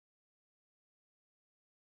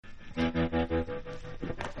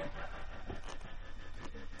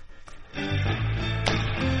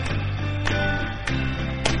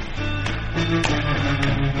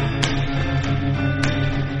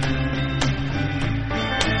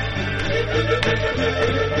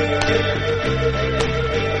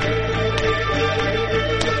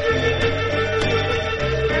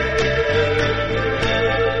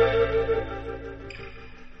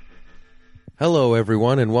Hello,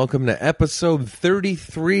 everyone, and welcome to episode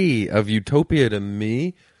 33 of Utopia to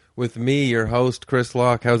Me. With me, your host, Chris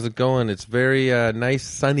Locke. How's it going? It's very nice,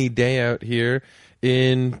 sunny day out here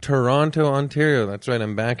in Toronto, Ontario. That's right,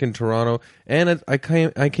 I'm back in Toronto, and I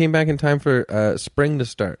came back in time for spring to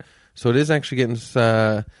start. So it is actually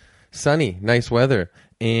getting sunny, nice weather.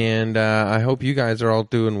 And I hope you guys are all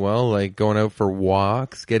doing well, like going out for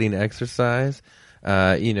walks, getting exercise.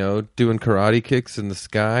 Doing karate kicks in the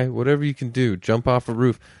sky, whatever you can do. Jump off a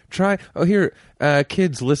roof.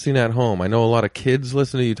 Kids listening at home. I know a lot of kids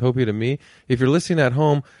listen to Utopia to Me. If you're listening at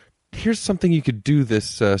home, here's something you could do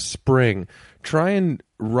this spring. Try and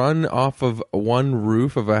run off of one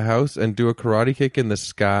roof of a house and do a karate kick in the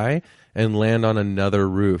sky and land on another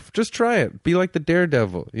roof. Just try it. Be like the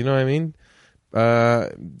Daredevil. You know what I mean?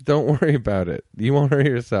 Don't worry about it. You won't hurt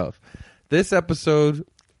yourself. This episode...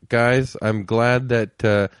 Guys, I'm glad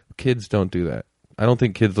that kids don't do that. I don't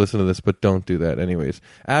think kids listen to this, but don't do that anyways.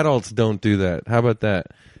 Adults don't do that. How about that?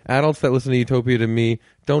 Adults that listen to Utopia to Me,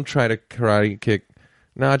 don't try to karate kick.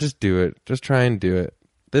 Nah, just do it. Just try and do it.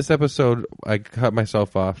 This episode, I cut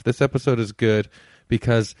myself off. This episode is good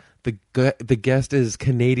because the guest is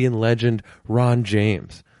Canadian legend Ron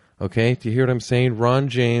James. Okay, do you hear what I'm saying? Ron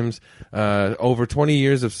James, over 20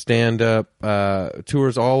 years of stand-up,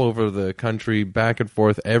 tours all over the country, back and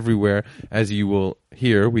forth everywhere, as you will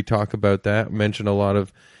hear. We talk about that, mention a lot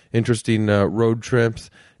of interesting road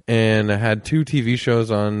trips, and had 2 TV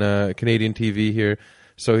shows on Canadian TV here.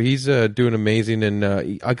 So he's doing amazing, and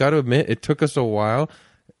I got to admit, it took us a while,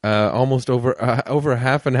 almost over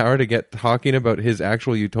half an hour to get talking about his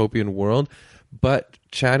actual utopian world. But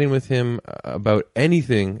chatting with him about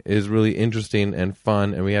anything is really interesting and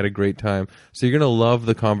fun, and we had a great time. So you're going to love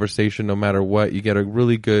the conversation no matter what. You get a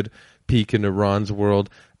really good peek into Ron's world.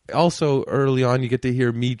 Also, early on, you get to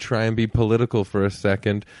hear me try and be political for a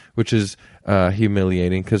second, which is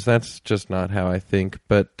humiliating because that's just not how I think.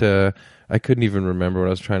 But I couldn't even remember what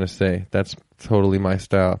I was trying to say. That's totally my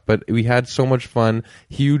style. But we had so much fun,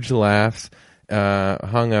 huge laughs,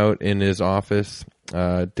 hung out in his office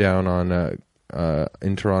down on...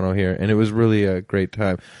 in Toronto here, and it was really a great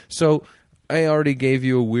time. So I already gave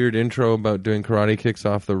you a weird intro about doing karate kicks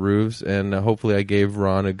off the roofs, and hopefully I gave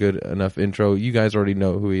Ron a good enough intro. You guys already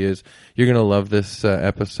know who he is. You're going to love this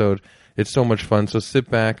episode. It's so much fun. So sit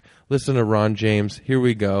back, listen to Ron James. Here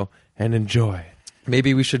we go, and enjoy.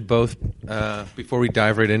 Maybe we should both, before we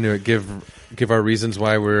dive right into it, give our reasons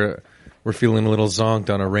why we're feeling a little zonked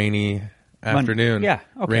on a rainy afternoon. Yeah.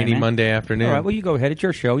 Okay, rainy man. Monday afternoon. All right, well, you go ahead. It's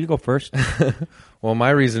your show. You go first. Well, my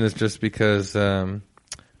reason is just because I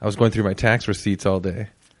was going through my tax receipts all day,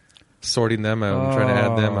 sorting them out and trying to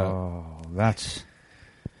add them up. Oh,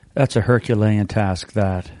 that's a Herculean task,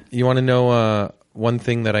 that. You want to know one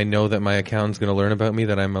thing that I know that my accountant's going to learn about me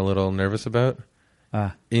that I'm a little nervous about?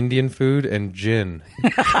 Indian food and gin.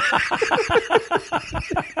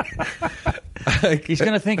 He's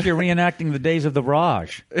going to think you're reenacting the days of the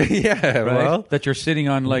Raj. Yeah, right? well. That you're sitting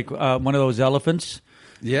on like one of those elephants.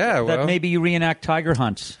 Yeah, well. That maybe you reenact tiger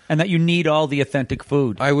hunts and that you need all the authentic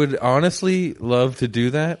food. I would honestly love to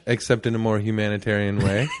do that, except in a more humanitarian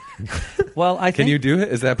way. Well, I think... Can you do it?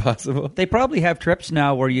 Is that possible? They probably have trips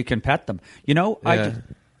now where you can pet them. You know, Yeah.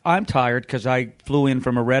 I'm tired because I flew in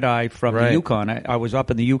from a red eye from the Yukon. I was up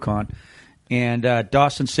in the Yukon and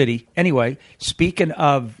Dawson City. Anyway, speaking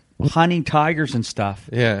of hunting tigers and stuff,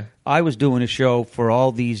 yeah, I was doing a show for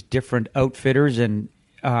all these different outfitters and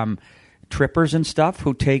trippers and stuff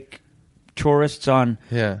who take tourists on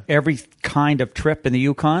every kind of trip in the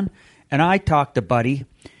Yukon. And I talked to Buddy,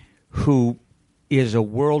 who is a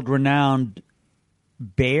world-renowned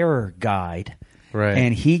bear guide, right?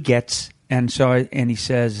 And he gets... And so, and he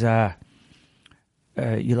says,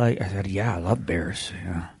 "You like?" I said, "Yeah, I love bears."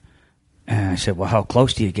 Yeah. And I said, "Well, how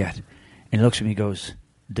close do you get?" And he looks at me and goes,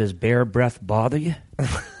 "Does bear breath bother you?"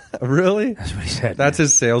 Really? That's what he said. That's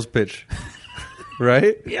his sales pitch,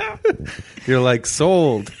 right? Yeah. You're like,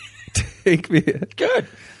 sold. Take me. Good.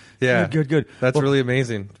 Yeah. Good. That's Well, really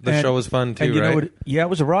amazing. The show was fun too, and you right? know what, yeah, it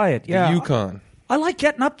was a riot. Yeah. The Yukon. I like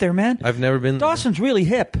getting up there, man. I've never been there. Dawson's really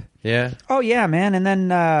hip. Yeah. Oh yeah, man. And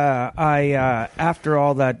then after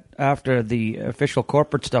all that, after the official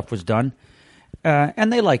corporate stuff was done,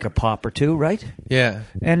 and they like a pop or two, right? Yeah.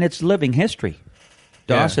 And it's living history,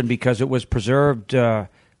 Dawson, because it was preserved. A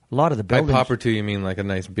lot of the By buildings. pop or two, you mean like a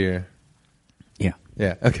nice beer? Yeah.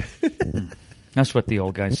 Yeah. Okay. That's what the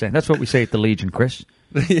old guys say. That's what we say at the Legion, Chris.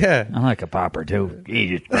 Yeah. I like a pop or two.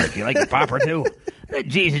 Jesus Christ, you like a pop or two?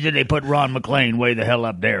 Jesus, did they put Ron McLean way the hell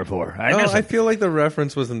up there for? I feel like the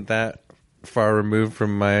reference wasn't that far removed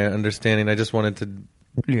from my understanding. I just wanted to...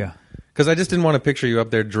 Yeah. Because I just didn't want to picture you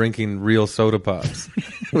up there drinking real soda pops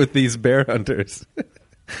with these bear hunters.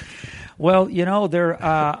 Well,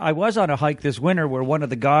 I was on a hike this winter where one of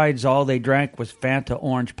the guides, all they drank was Fanta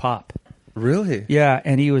Orange Pop. Really? Yeah,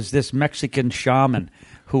 and he was this Mexican shaman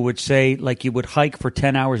who would say, like, you would hike for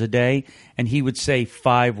 10 hours a day, and he would say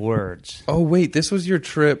 5 words. Oh, wait, this was your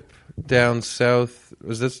trip down south.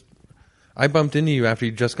 Was this... I bumped into you after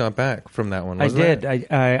you just got back from that one, wasn't I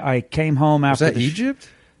did. I came home after... Was that Egypt?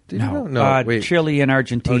 No, wait. Chile and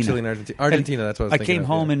Argentina. Oh, Chile and Argentina. Argentina, that's what I was thinking I came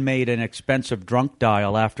home and made an expensive drunk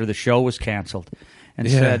dial after the show was canceled and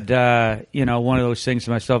Yeah. said, one of those things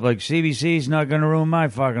to myself, like, CBC's not going to ruin my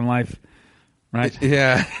fucking life. Right?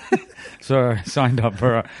 Yeah. So I signed up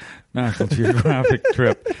for a National Geographic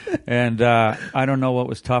trip. And I don't know what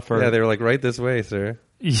was tougher. Yeah, they were like, right this way, sir.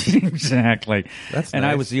 Exactly. That's and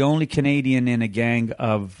nice. I was the only Canadian in a gang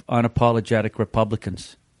of unapologetic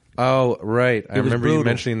Republicans. Oh, right. I It was remember you brutal.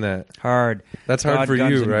 mentioning that. Hard. That's hard God, for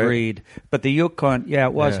guns, you, and right? Greed. But the Yukon,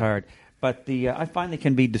 it was Yeah. hard. But I find they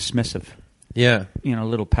can be dismissive. Yeah. A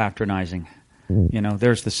little patronizing.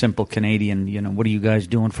 There's the simple Canadian, what are you guys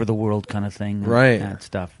doing for the world kind of thing. Right. That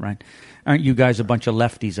stuff, right? Aren't you guys a bunch of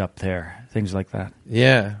lefties up there? Things like that.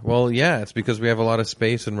 Yeah. Well, yeah, it's because we have a lot of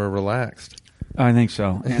space and we're relaxed. I think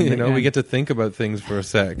so. And, We get to think about things for a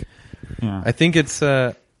sec. Yeah. I think it's...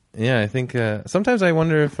 I think sometimes I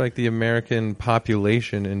wonder if like the American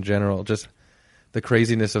population in general, just the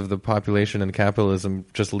craziness of the population and capitalism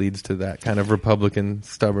just leads to that kind of Republican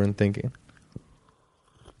stubborn thinking.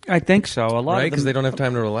 I think so. A lot Right? of Because them, they don't have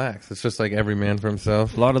time to relax. It's just like every man for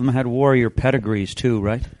himself. a lot of them had warrior pedigrees too,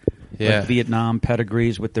 right? Yeah. Like Vietnam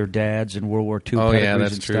pedigrees with their dads and World War II Oh, pedigrees yeah,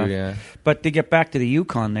 that's and true, stuff. yeah. But to get back to the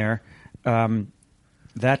Yukon there,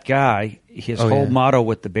 that guy, his Oh, whole yeah. motto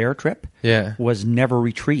with the bear trip Yeah. was never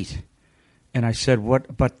retreat. And I said,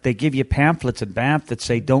 what? But they give you pamphlets at Banff that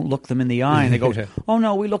say don't look them in the eye. And they go, Yeah. oh,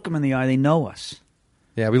 no, we look them in the eye. They know us.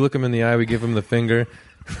 Yeah, we look him in the eye, we give him the finger.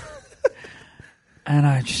 And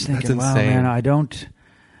I just thinking, That's wow, insane. man, I don't...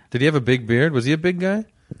 Did he have a big beard? Was he a big guy?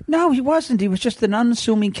 No, he wasn't. He was just an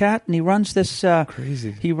unassuming cat, and he runs this...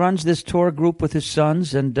 Crazy. He runs this tour group with his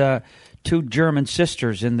sons and 2 German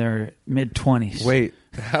sisters in their mid-20s. Wait,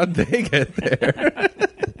 how'd they get there?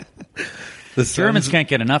 The Germans sons- can't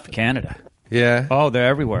get enough of Canada. Yeah. Oh, they're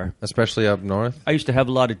everywhere. Especially up north. I used to have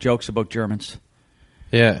a lot of jokes about Germans.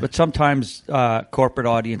 Yeah. But sometimes corporate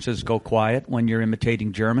audiences go quiet when you're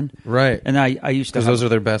imitating German. Right. And I used to Because have... those are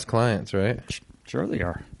their best clients, right? Sure they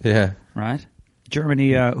are, Yeah. right?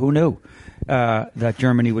 Germany, who knew that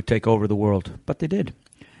Germany would take over the world? But they did.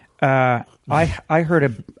 I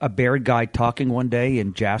heard a bear guy talking one day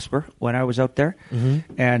in Jasper when I was out there.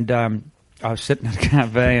 Mm-hmm. And I was sitting at a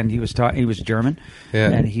cafe, and he was he was German. Yeah.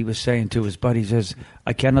 And he was saying to his buddy, he says,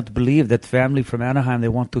 I cannot believe that family from Anaheim, they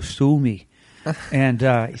want to sue me. And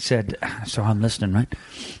he said, so I'm listening, right?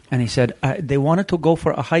 And he said, they wanted to go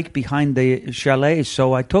for a hike behind the chalet,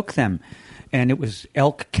 so I took them. And it was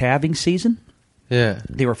elk calving season. Yeah.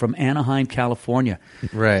 They were from Anaheim, California.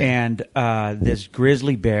 Right. And this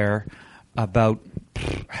grizzly bear, about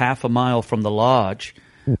half a mile from the lodge,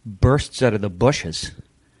 bursts out of the bushes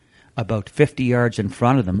about 50 yards in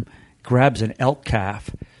front of them, grabs an elk calf,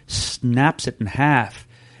 snaps it in half,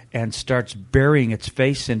 and starts burying its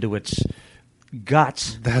face into its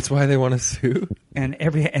guts. That's why they want to sue? And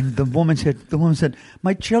the woman said,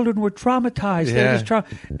 my children were traumatized. They Yeah. were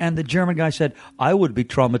just and the German guy said, I would be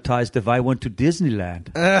traumatized if I went to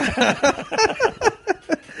Disneyland.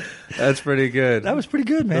 That's pretty good. That was pretty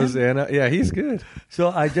good, man. Yeah, he's good. So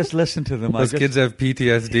I just listened to them. Those kids have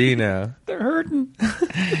PTSD now. They're hurting.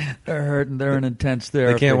 They're hurting. They're in intense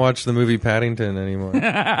therapy. They can't watch the movie Paddington anymore.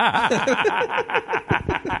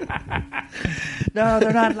 No,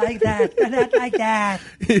 they're not like that. They're not like that.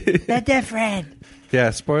 They're different. Yeah,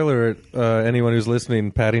 spoiler, anyone who's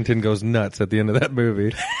listening, Paddington goes nuts at the end of that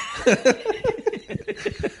movie.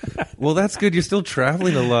 Well, that's good. You're still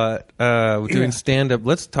traveling a lot, doing stand-up.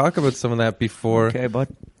 Let's talk about some of that before. Okay, bud.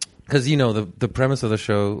 Because, the premise of the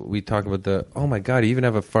show, we talk about oh my God, you even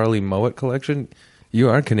have a Farley Mowat collection? You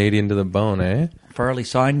are Canadian to the bone, eh? Farley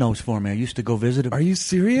signed those for me. I used to go visit him. Are you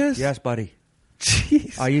serious? Yes, buddy.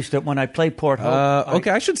 Jeez. I used to, when I played Port Hope. Okay,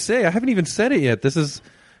 I should say, I haven't even said it yet. This is,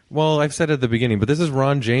 well, I've said it at the beginning, but this is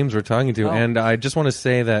Ron James we're talking to. Oh. And I just want to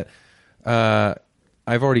say that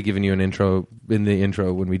I've already given you an intro in the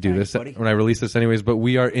intro when we do Thanks, this, buddy. when I release this anyways, but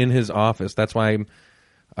we are in his office. That's why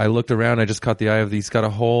I looked around. I just caught the eye of he's got a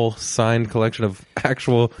whole signed collection of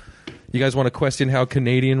actual. You guys want to question how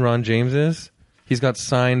Canadian Ron James is? He's got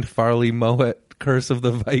signed Farley Mowat Curse of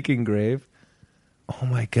the Viking Grave. Oh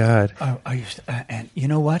my God! I used to, and you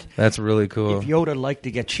know what? That's really cool. If Yoda liked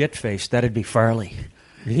to get shit faced, that'd be Farley.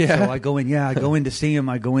 Yeah. So I go in. Yeah, I go in to see him.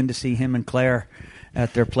 I go in to see him and Claire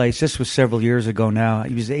at their place. This was several years ago now.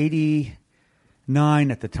 He was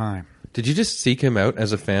 89 at the time. Did you just seek him out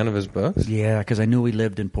as a fan of his books? Yeah, because I knew he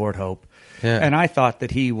lived in Port Hope. Yeah. And I thought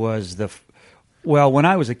that he was well, when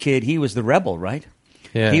I was a kid, he was the rebel, right?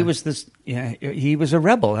 Yeah. He was this. Yeah, he was a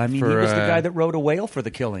rebel. I mean, he was the guy that rode a whale for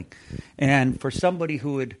the killing. And for somebody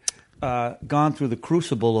who had gone through the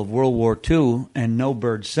crucible of World War II and No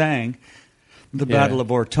Bird Sang, the Battle of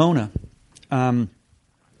Ortona,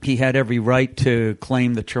 he had every right to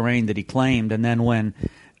claim the terrain that he claimed. And then when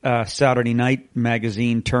Saturday Night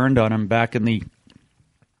Magazine turned on him back in the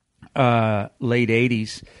late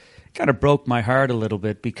 80s, kind of broke my heart a little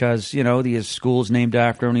bit because, his school's named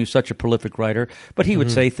after him. He was such a prolific writer. But he would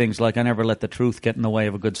say things like, I never let the truth get in the way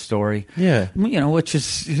of a good story. Yeah. Which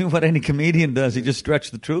is what any comedian does. He just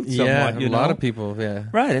stretched the truth somewhat. Yeah, a lot of people, yeah.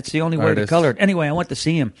 Right, it's the only way to color it. Anyway, I went to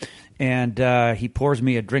see him. And he pours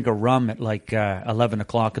me a drink of rum at like 11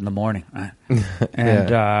 o'clock in the morning.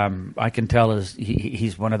 And I can tell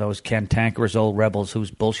he's one of those cantankerous old rebels whose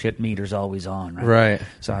bullshit meter's always on. Right.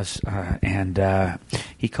 So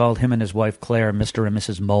he called him and his wife Claire Mr. and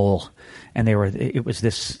Mrs. Mole. And it was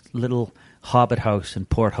this little hobbit house in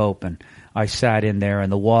Port Hope. And I sat in there,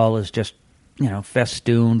 and the wall is just,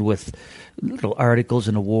 festooned with little articles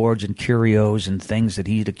and awards and curios and things that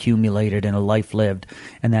he'd accumulated in a life lived.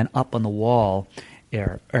 And then up on the wall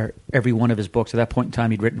are every one of his books. At that point in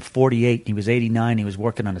time, he'd written 48. He was 89. He was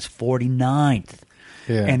working on his 49th.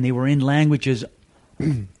 Yeah. And they were in languages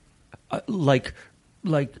like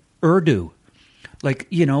Urdu.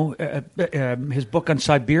 His book on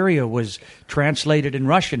Siberia was translated in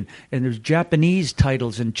Russian. And there's Japanese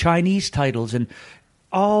titles and Chinese titles and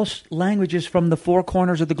all languages from the four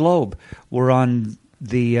corners of the globe were on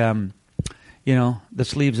the, the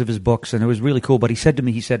sleeves of his books, and it was really cool. But he said to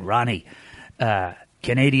me, Ronnie,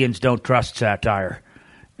 Canadians don't trust satire.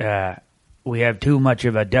 We have too much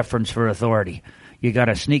of a deference for authority. You got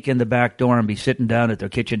to sneak in the back door and be sitting down at their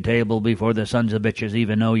kitchen table before the sons of bitches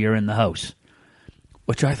even know you're in the house,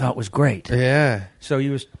 which I thought was great. Yeah. So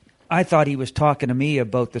I thought he was talking to me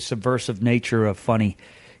about the subversive nature of funny,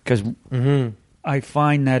 because I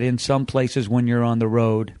find that in some places when you're on the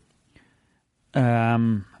road,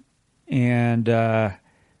 like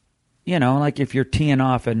if you're teeing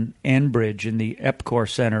off in Enbridge in the Epcor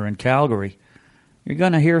Center in Calgary, you're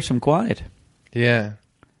going to hear some quiet. Yeah.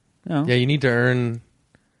 Yeah, you need to earn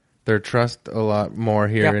their trust a lot more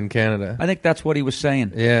here in Canada. I think that's what he was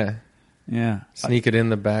saying. Yeah. Yeah. Sneak it in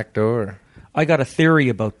the back door. I got a theory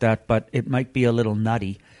about that, but it might be a little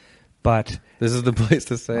nutty. But this is the place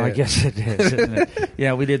to say I guess it is, isn't it?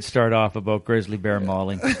 Yeah, we did start off about grizzly bear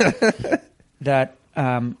mauling. That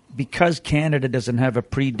because Canada doesn't have a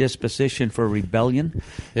predisposition for rebellion,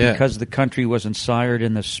 because the country wasn't sired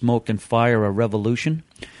in the smoke and fire of revolution,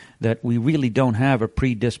 that we really don't have a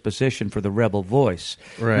predisposition for the rebel voice.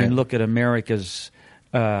 Right. I mean, look at America's,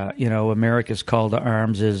 America's call to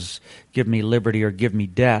arms is give me liberty or give me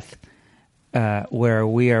death. Where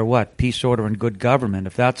we are what? Peace, order, and good government.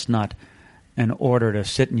 If that's not an order to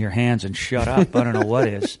sit in your hands and shut up, I don't know what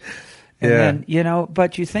is. And then,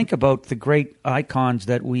 but you think about the great icons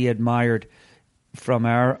that we admired from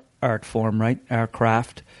our art form, right? Our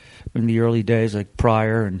craft in the early days, like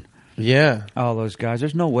Pryor and all those guys.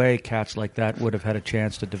 There's no way cats like that would have had a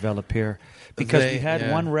chance to develop here. Because we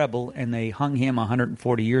had one rebel, and they hung him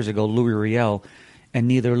 140 years ago, Louis Riel, and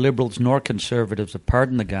neither liberals nor conservatives have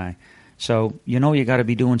pardoned the guy. So, you got to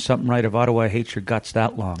be doing something right if Ottawa hates your guts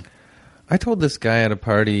that long. I told this guy at a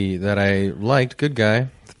party that I liked, good guy,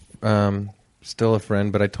 still a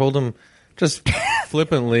friend, but I told him just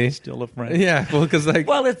flippantly. Still a friend. Yeah, well, because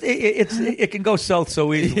it can go south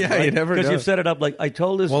so easily. Yeah, right? you never know. Because you've set it up like I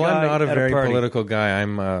told this guy. Well, I'm not a very party. political guy.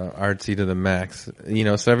 I'm artsy to the max.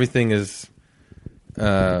 So everything is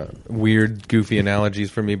weird, goofy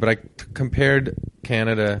analogies for me. But I compared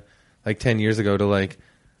Canada like 10 years ago to like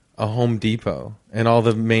a Home Depot, and all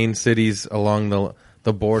the main cities along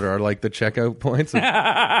the border are like the checkout points. You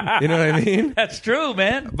know what I mean? That's true,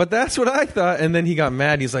 man. But that's what I thought. And then he got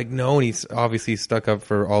mad. He's like, no, and he's obviously stuck up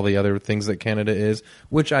for all the other things that Canada is,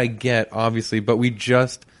 which I get, obviously. But we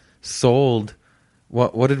just sold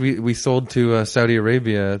what did we sold to Saudi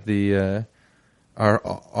Arabia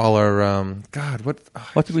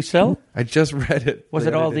what did we sell? I just read it. Was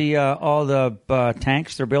it all the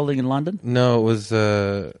tanks they're building in London? No, it was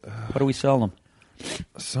what do we sell them?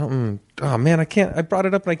 Something. Oh man, I brought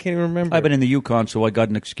it up and I can't even remember. I've been in the Yukon, so I got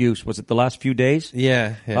an excuse. Was it the last few days?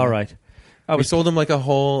 Yeah. All right. We sold him like a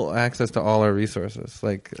whole access to all our resources.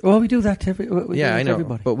 Like, well, we do that to I know,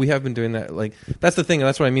 everybody. but we have been doing that. Like, that's the thing.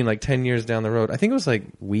 That's what I mean. Like 10 years down the road, I think it was like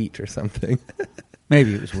wheat or something.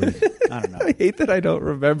 Maybe it was wheat. I don't know. I hate that I don't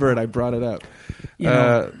remember it. I brought it up. You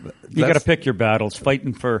got to pick your battles.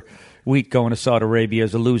 Fighting for wheat going to Saudi Arabia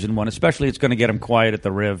is a losing one, especially it's going to get them quiet at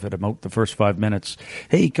the Riv at about the first 5 minutes.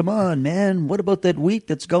 Hey, come on, man. What about that wheat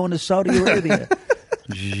that's going to Saudi Arabia?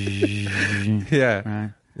 Yeah.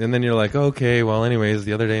 Right. And then you're like, okay, well, anyways,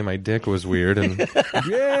 the other day my dick was weird, and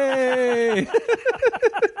yay!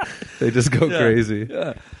 They just go crazy.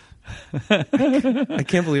 Yeah. I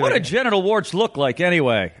can't believe what do genital warts look like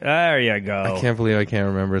anyway? There you go. I can't believe I can't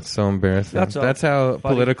remember. It's so embarrassing. That's how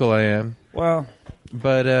funny. political I am. Well,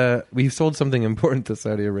 but we sold something important to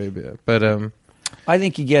Saudi Arabia. But I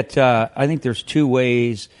think you get. I think there's two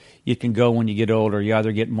ways you can go when you get older. You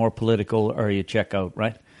either get more political or you check out.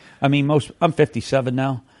 Right? I mean, I'm 57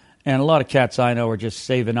 now, and a lot of cats I know are just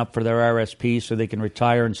saving up for their RSP so they can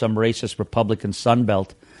retire in some racist Republican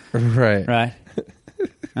sunbelt. Right. Right.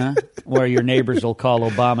 Where your neighbors will call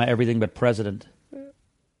Obama everything but president.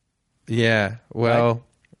 Yeah. Well.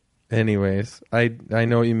 Right? Anyways, I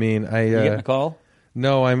know what you mean. You getting a call?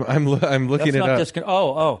 No, I'm looking it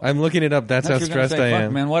up. I'm looking it up. That's how stressed I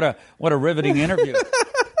am. Man, what a riveting interview.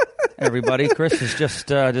 Everybody, Chris has just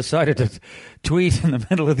decided to tweet in the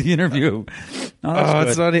middle of the interview. Oh,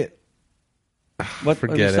 it's not it.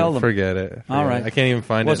 Forget it. All right. I can't even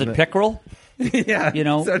find it. Was it pickerel? Yeah.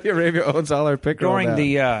 Saudi Arabia owns all our pickerel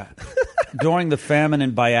during the famine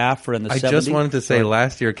in Biafra in the 70s. I just wanted to say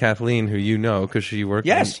last year, Kathleen, who you know because she worked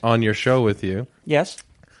on your show with you. Yes.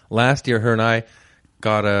 Last year, her and I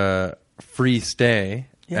got a free stay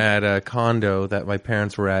at a condo that my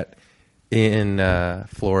parents were at in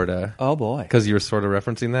Florida. Oh, boy. Because you were sort of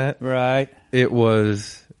referencing that. Right. It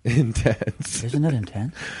was intense. Isn't it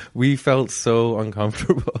intense? We felt so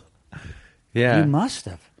uncomfortable. Yeah. You must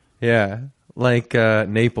have. Yeah. Like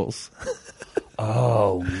Naples.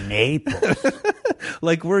 Oh, Naples.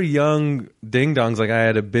 Like we're young ding-dongs. Like I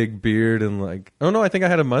had a big beard and I think I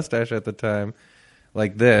had a mustache at the time.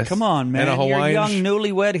 Like this. Come on, man. And a Hawaiian You're young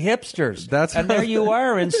newlywed hipsters. And there you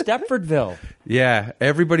are in Stepfordville. Yeah.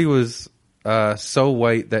 Everybody was so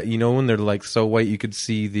white that, when they're like so white you could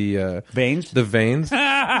see the... veins? The veins.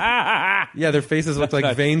 Yeah, their faces looked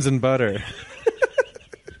like veins and butter.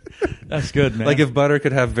 That's good, man. Like if butter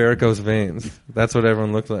could have varicose veins. That's what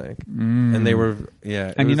everyone looked like. And they were,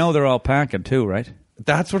 And they're all packing too, right?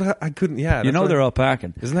 That's what I couldn't, yeah. They're all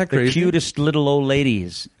packing. Isn't that crazy? The cutest little old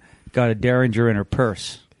lady's got a Derringer in her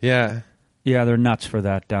purse. Yeah. Yeah, they're nuts for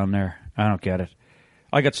that down there. I don't get it.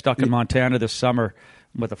 I got stuck in Montana this summer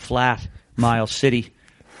with a flat Miles City,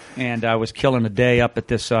 and I was killing a day up at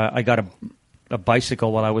this. I got a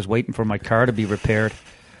bicycle while I was waiting for my car to be repaired.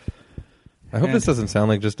 I hope this doesn't sound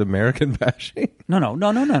like just American bashing. No.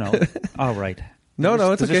 All right. No, it's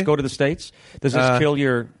okay. Does this go to the States? Does this kill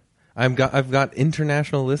your... I've got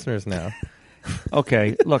international listeners now.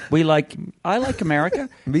 Okay, look, I like America.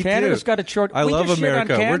 Me Canada's too. got a short... I love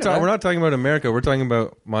America. We're not talking about America. We're talking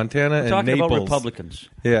about Montana and Naples. We're talking about Republicans.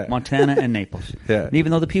 Yeah. Montana and Naples. Yeah. And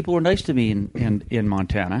even though the people were nice to me in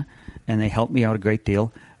Montana, and they helped me out a great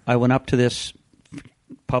deal, I went up to this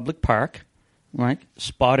public park, right?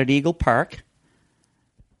 Spotted Eagle Park.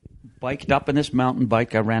 Biked up in this mountain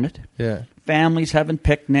bike I rented. Yeah. Families having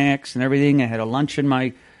picnics and everything. I had a lunch in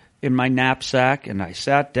my knapsack, and I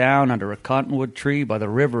sat down under a cottonwood tree by the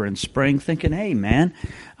river in spring thinking, hey, man,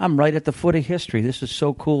 I'm right at the foot of history. This is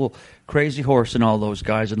so cool. Crazy Horse and all those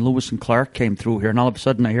guys, and Lewis and Clark came through here, and all of a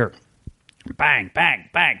sudden I hear bang, bang,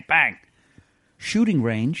 bang, bang. Shooting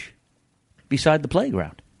range beside the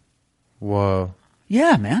playground. Whoa.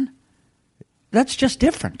 Yeah, man. That's just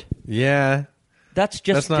different. Yeah. That's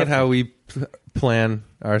not different. how we plan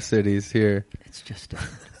our cities here. It's just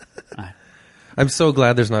different. I'm so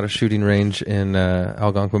glad there's not a shooting range in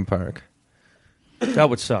Algonquin Park. That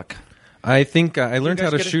would suck. I think I learned how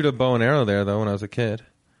to shoot a bow and arrow there, though, when I was a kid.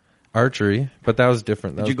 Archery, but that was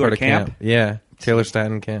different. That Did was you go part to of camp? Yeah, Taylor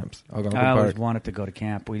Staten camps, Algonquin I always Park. wanted to go to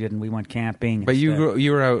camp. We didn't. We went camping. But you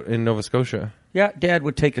were out in Nova Scotia. Yeah, Dad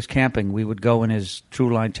would take us camping. We would go in his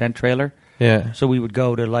True Line tent trailer. Yeah. So we would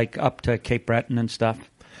go to up to Cape Breton and stuff.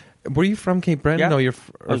 Were you from Cape Breton? Yeah. No,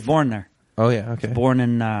 I was born there. Oh, yeah, okay. I was born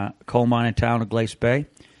in coal mining town of Glace Bay.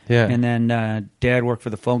 Yeah. And then Dad worked for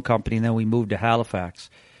the phone company, and then we moved to Halifax.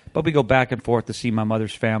 But we go back and forth to see my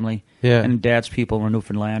mother's family. Yeah. And Dad's people were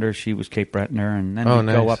Newfoundlanders. She was Cape Bretoner. And then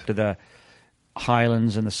we'd go up to the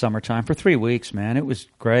Highlands in the summertime for 3 weeks, man. It was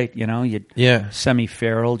great, You'd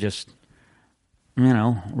semi-feral, just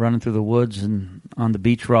running through the woods and on the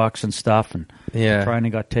beach rocks and stuff, and trying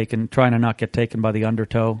to not get taken by the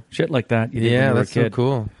undertow, shit like that. You did when you were that's a kid. so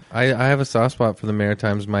cool. I have a soft spot for the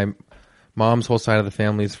Maritimes. My mom's whole side of the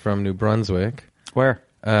family is from New Brunswick. Where?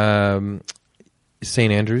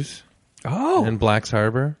 St. Andrews. Oh, and Black's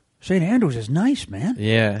Harbor. St. Andrews is nice, man.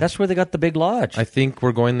 Yeah. That's where they got the big lodge. I think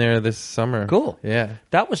we're going there this summer. Cool. Yeah.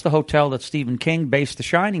 That was the hotel that Stephen King based The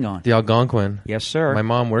Shining on. The Algonquin. Yes, sir. My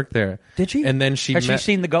mom worked there. Did she? And then Has she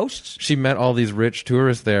seen the ghosts? She met all these rich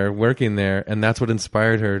tourists there working there, and that's what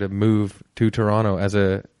inspired her to move to Toronto as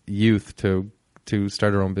a youth to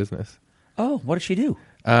start her own business. Oh, what did she do?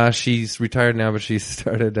 She's retired now, but she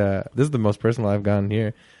started... this is the most personal I've gotten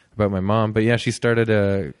here about my mom. But yeah, she started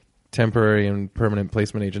a temporary and permanent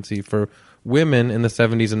placement agency for women in the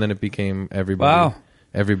 70s, and then it became everybody. Wow.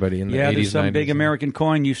 Everybody in the 80s, Yeah, there's some 90s. big American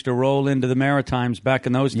coin used to roll into the Maritimes back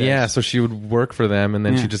in those days. Yeah, so she would work for them, and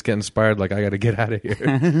then she'd just get inspired, like, I got to get out of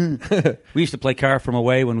here. We used to play Car From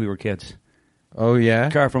Away when we were kids. Oh, yeah?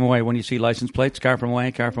 Car From Away. When you see license plates, Car From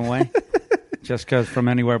Away, Car From Away. Just because from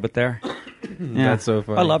anywhere but there. Yeah. That's so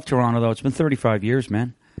funny. I love Toronto, though. It's been 35 years,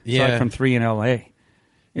 man. Yeah. Aside from 3 in L.A.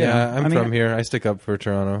 Yeah, I'm from here. I stick up for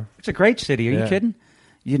Toronto. It's a great city. Are you kidding?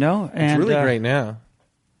 And it's really great now.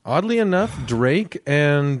 Oddly enough, Drake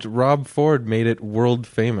and Rob Ford made it world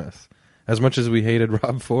famous. As much as we hated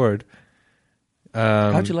Rob Ford.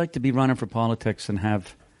 How'd you like to be running for politics and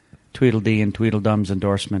have Tweedledee and Tweedledum's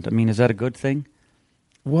endorsement? I mean, is that a good thing?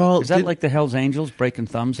 Well, is that like the Hells Angels breaking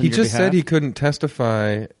thumbs on He your just behalf? said he couldn't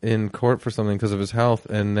testify in court for something because of his health,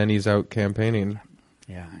 and then he's out campaigning.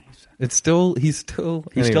 Yeah. He's still a show.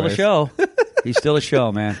 He's still a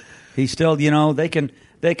show, man. He's still, they can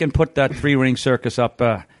put that 3-ring circus up.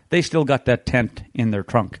 They still got that tent in their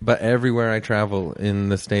trunk. But everywhere I travel in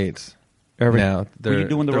the States now, were you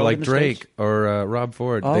doing the they're road like in the Drake States? or Rob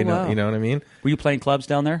Ford. Oh, They know, wow. you know what I mean? Were you playing clubs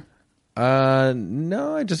down there?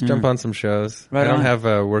 No, I just jump on some shows. Right I don't on.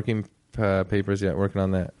 have working papers yet. Working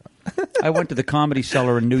on that. I went to the Comedy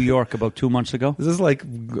Cellar in New York about 2 months ago. This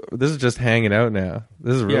is just hanging out now.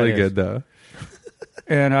 This is really it good is. though.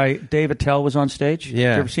 And Dave Attell was on stage.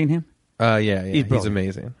 Yeah. You ever seen him? Yeah. He's brilliant.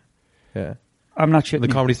 amazing. Yeah. I'm not shitting The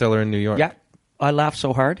you. Comedy Cellar in New York. Yeah. I laughed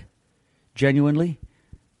so hard, genuinely,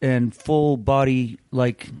 and full body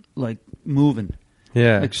like moving.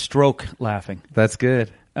 Yeah. Like stroke laughing. That's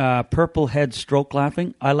good. Purple head stroke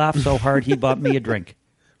laughing. I laughed so hard he bought me a drink.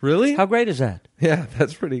 Really? How great is that? Yeah,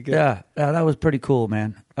 that's pretty good. Yeah, that was pretty cool,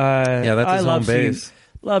 man. Yeah, that's his home seeing, base.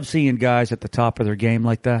 love seeing guys at the top of their game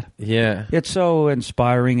like that. Yeah. It's so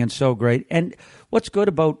inspiring and so great. And what's good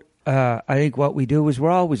about I think what we do is we're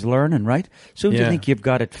always learning, right? Soon as you think you've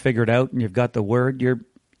got it figured out and you've got the word,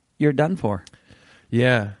 you're done for.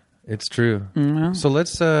 Yeah, it's true. Mm-hmm. So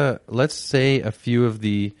let's say a few of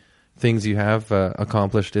the things you have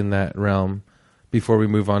accomplished in that realm before we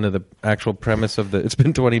move on to the actual premise of the... It's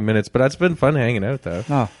been 20 minutes, but it's been fun hanging out, though.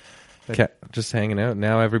 Oh. Just hanging out.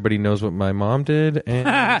 Now everybody knows what my mom did.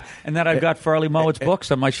 And, and then I've got Farley Mowatt's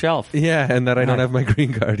books on my shelf. Yeah, and that I don't have my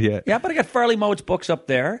green card yet. Yeah, but I got Farley Mowatt's books up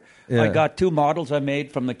there. Yeah. I got 2 models I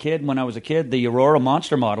made from the kid when I was a kid, the Aurora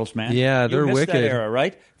Monster models, man. Yeah, they're you missed wicked. that era,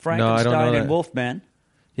 right? Frankenstein know and that. Wolfman.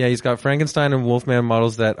 Yeah, he's got Frankenstein and Wolfman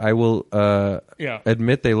models that I will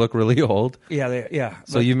admit they look really old. Yeah.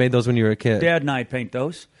 So you made those when you were a kid? Dad and I paint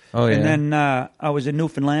those. Oh, yeah. And then I was in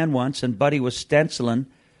Newfoundland once, and Buddy was stenciling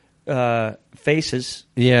faces.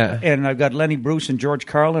 Yeah. And I've got Lenny Bruce and George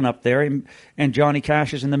Carlin up there, and Johnny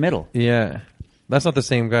Cash is in the middle. Yeah. That's not the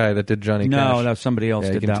same guy that did Johnny Cash. No, that was somebody else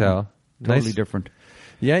Yeah, did you can that tell. one. Totally Nice. different.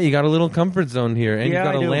 Yeah, you got a little comfort zone here, and Yeah,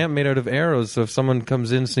 you've got I a do. lamp made out of arrows, so if someone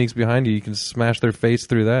comes in, sneaks behind you, you can smash their face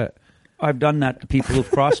through that. I've done that to people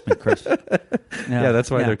who've crossed me, Chris. Yeah,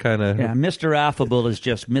 that's why they're kind of... Yeah, Mr. Affable is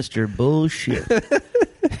just Mr. Bullshit.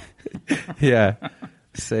 Yeah.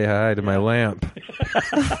 Say hi to my lamp.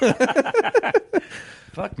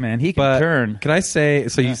 Fuck, man, he can But turn. can I say,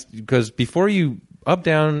 so you, because before you, up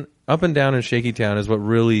and down in Shaky Town is what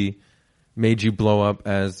really made you blow up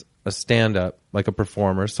as a stand-up, like a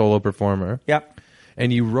performer, solo performer. Yep.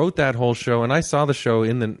 And you wrote that whole show, and I saw the show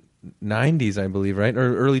in the 90s, I believe, right?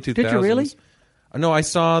 Or early 2000s. Did you really? No, I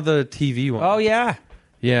saw the TV one. Oh, yeah.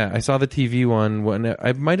 Yeah, I saw the TV one. When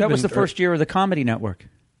I might have That was the first year of the Comedy Network.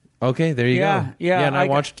 Okay, there you Yeah, go. yeah, and I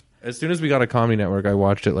watched, as soon as we got a Comedy Network, I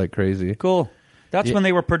watched it like crazy. Cool. That's when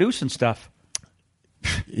they were producing stuff.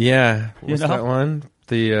 Yeah. What's know? that one?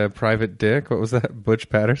 The Private Dick. What was that? Butch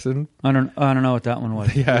Patterson? I don't know what that one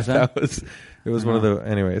was. Yeah, Was that? it was one of the...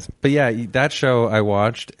 Anyways. But yeah, that show I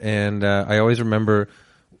watched, and I always remember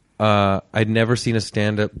I'd never seen a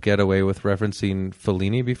stand-up get away with referencing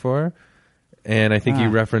Fellini before. and I think you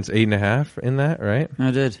referenced 8.5 in that, right?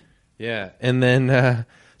 I did. Yeah, and then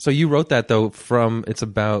so you wrote that though from it's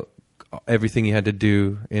about everything you had to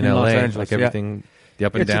do in LA, Los Angeles, like everything, the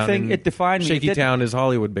up and It's a down. thing, and it defined me. Shaky Town is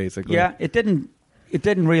Hollywood, basically. Yeah, it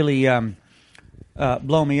didn't really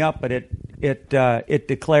blow me up, but it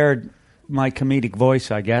declared my comedic voice,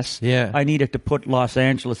 I guess. Yeah. I needed to put Los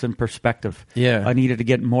Angeles in perspective. Yeah. I needed to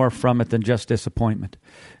get more from it than just disappointment.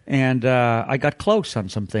 And I got close on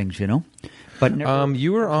some things, But never,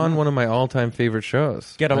 you were on one of my all-time favorite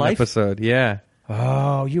shows. Get a Life? Episode, yeah.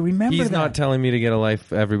 Oh, you remember He's that? not telling me to get a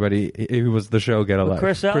life, everybody. It was the show Get a Life.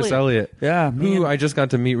 Chris Elliott. Yeah. Who I just got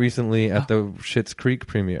to meet recently at the Schitt's Creek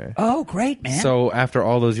premiere. Oh, great, man. So after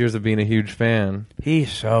all those years of being a huge fan,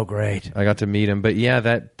 he's so great. I got to meet him. But yeah,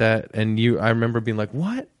 that and I remember being like,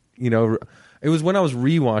 what? It was when I was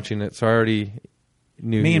rewatching it, so I already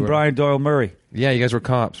knew. Me and Brian Doyle Murray. Yeah, you guys were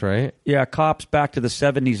cops, right? Yeah, cops back to the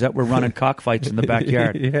 70s that were running cockfights in the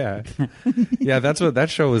backyard. Yeah. Yeah, that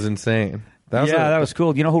show was insane. That was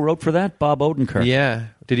cool. You know who wrote for that? Bob Odenkirk. Yeah.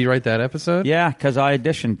 Did he write that episode? Yeah, because I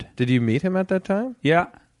auditioned. Did you meet him at that time? Yeah.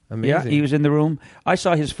 Amazing. Yeah, he was in the room. I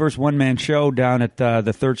saw his first one-man show down at the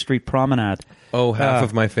 3rd Street Promenade. Oh, Half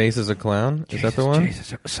of My Face is a Clown? Is that the one?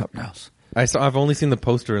 Jesus, it was something else. I've only seen the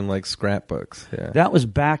poster in like scrapbooks. Yeah. That was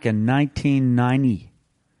back in 1990.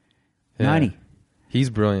 Yeah. 90. He's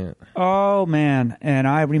brilliant. Oh, man. And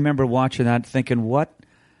I remember watching that thinking, what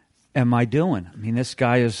am I doing? I mean, this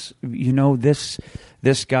guy is,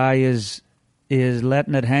 this guy is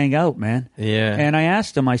letting it hang out, man. Yeah. And I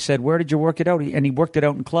asked him, I said, where did you work it out? And he worked it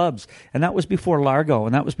out in clubs. And that was before Largo,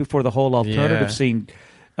 and that was before the whole alternative scene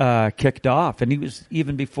kicked off. And he was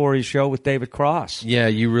even before his show with David Cross. Yeah,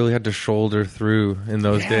 you really had to shoulder through in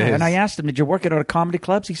those days. And I asked him, did you work it out at comedy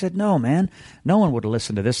clubs? He said, no, man. No one would have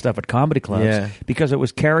listened to this stuff at comedy clubs because it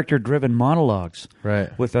was character-driven monologues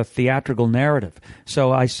with a theatrical narrative.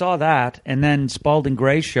 So I saw that, and then Spalding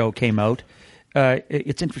Gray's show came out.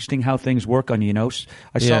 It's interesting how things work on you,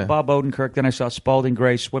 I saw Bob Odenkirk, then I saw Spalding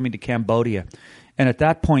Gray swimming to Cambodia. And at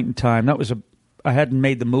that point in time, I hadn't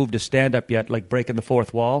made the move to stand-up yet, like breaking the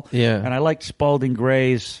fourth wall. Yeah. And I liked Spalding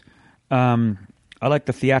Gray's... I like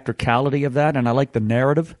the theatricality of that, and I like the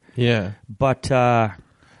narrative. Yeah. But...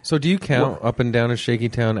 so do you count Up and Down in Shaky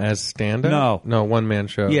Town as stand-up? No. No, one-man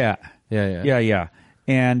show. Yeah. Yeah.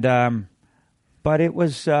 And... but it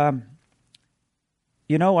was... I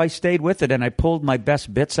stayed with it, and I pulled my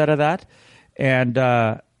best bits out of that and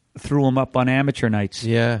threw them up on amateur nights.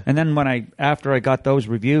 Yeah. And then after I got those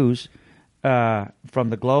reviews from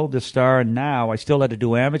the Globe, the Star, and Now, I still had to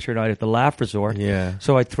do amateur night at the Laugh Resort. Yeah.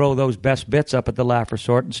 So I'd throw those best bits up at the Laugh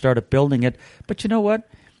Resort and started building it. But you know what?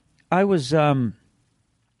 I was I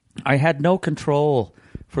had no control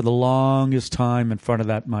for the longest time in front of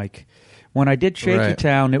that mic. When I did Shaky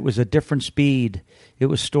Town, it was a different speed. It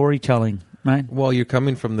was storytelling. Right. Well, you're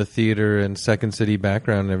coming from the theater and Second City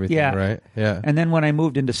background and everything, right? Yeah. And then when I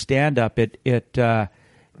moved into stand-up, I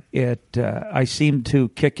seemed to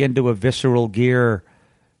kick into a visceral gear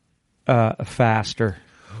faster.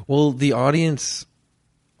 Well, the audience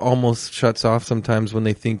almost shuts off sometimes when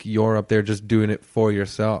they think you're up there just doing it for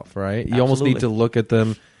yourself, right? You almost need to look at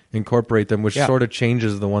them, incorporate them, which sort of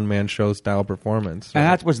changes the one-man show style performance. Right?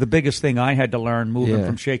 And that was the biggest thing I had to learn moving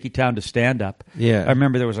from Shaky Town to stand-up. Yeah. I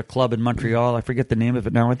remember there was a club in Montreal. I forget the name of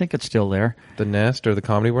it now. I think it's still there. The Nest or the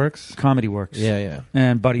Comedy Works? Comedy Works. Yeah.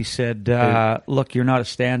 And Buddy said, look, you're not a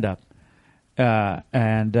stand-up.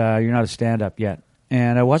 And you're not a stand-up yet.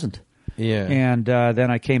 And I wasn't. Yeah. And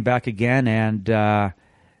then I came back again, and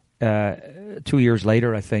 2 years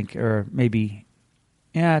later, I think, or maybe,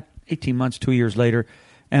 18 months, 2 years later,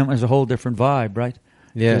 and it was a whole different vibe, right?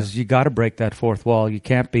 Yeah. Because you got to break that fourth wall. You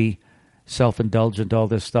can't be self-indulgent. All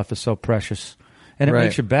this stuff is so precious. And it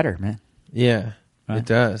makes you better, man. Yeah, it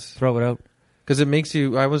does. Throw it out. Because it makes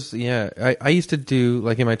you, I used to do,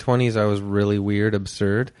 like in my 20s, I was really weird,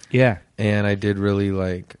 absurd. Yeah. And I did really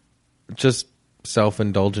like just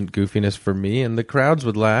self-indulgent goofiness for me. And the crowds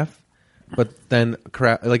would laugh. But then,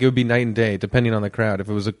 it would be night and day, depending on the crowd. If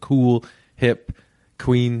it was a cool, hip,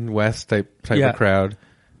 Queen West type of crowd,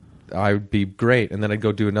 I would be great. And then I'd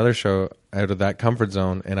go do another show out of that comfort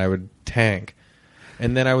zone, and I would tank.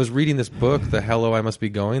 And then I was reading this book, The Hello, I Must Be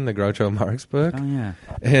Going, the Groucho Marx book. Oh, yeah.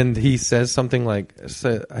 And he says something like,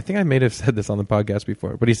 I think I may have said this on the podcast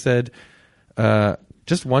before, but he said,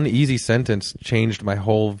 just one easy sentence changed my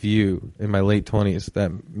whole view in my late 20s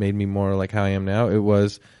that made me more like how I am now. It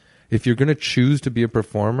was, if you're going to choose to be a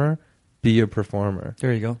performer, be a performer.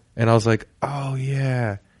 There you go. And I was like, oh,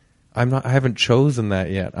 yeah. I haven't chosen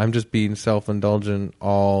that yet. I'm just being self-indulgent,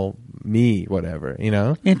 all me, whatever,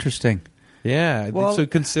 Interesting. Yeah. Well, so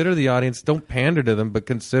consider the audience. Don't pander to them, but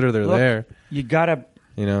consider they're there. You gotta.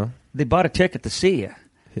 They bought a ticket to see you.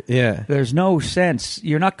 Yeah. There's no sense.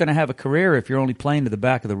 You're not going to have a career if you're only playing to the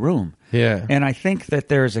back of the room. Yeah. And I think that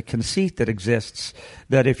there's a conceit that exists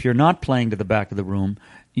that if you're not playing to the back of the room,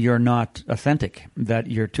 you're not authentic, that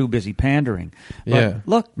you're too busy pandering. But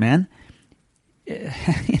look, man.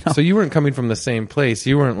 So you weren't coming from the same place.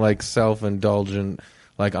 You weren't like self-indulgent,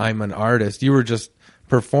 like I'm an artist. You were just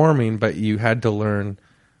performing, but you had to learn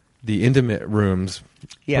the intimate rooms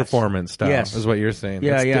performance style, is what you're saying.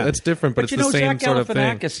 It's different, but it's the same Zach sort of thing.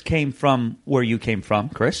 Galifianakis came from where you came from,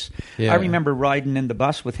 Chris. Yeah. I remember riding in the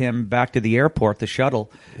bus with him back to the airport, the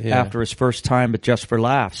shuttle, after his first time at Just for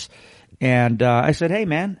Laughs. And I said, hey,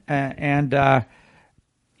 man. And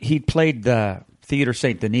he played the Theatre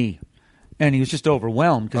Saint Denis, and he was just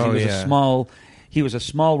overwhelmed because he was a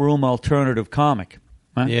small room alternative comic.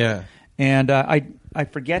 Right? Yeah. And I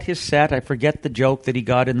forget his set. I forget the joke that he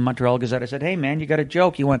got in the Montreal Gazette. I said, hey, man, you got a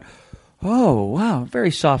joke. He went, oh, wow,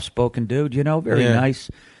 very soft-spoken dude, very nice.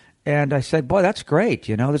 And I said, boy, that's great.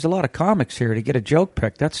 There's a lot of comics here to get a joke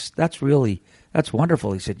picked. That's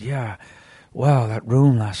wonderful. He said, yeah, wow, that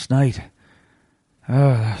room last night.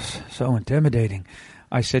 Oh, that's so intimidating.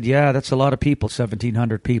 I said, yeah, that's a lot of people.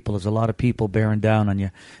 1,700 people is a lot of people bearing down on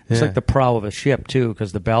you. It's like the prow of a ship, too,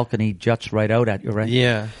 because the balcony juts right out at you, right?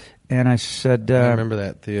 Yeah. And I said... I remember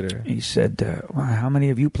that theater. He said, well, how many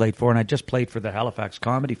have you played for? And I just played for the Halifax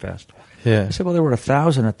Comedy Festival. Yeah. I said, well, there were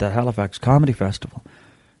 1,000 at the Halifax Comedy Festival.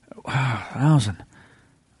 Wow, 1,000.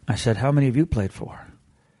 I said, how many have you played for?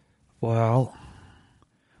 Well,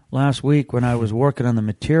 last week when I was working on the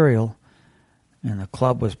material and the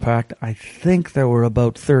club was packed, I think there were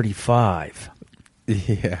about 35.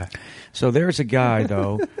 Yeah. So there's a guy,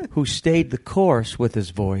 though, who stayed the course with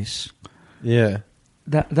his voice. Yeah.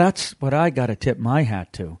 That's what I got to tip my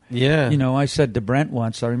hat to. Yeah. I said to Brent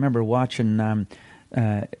once, I remember watching,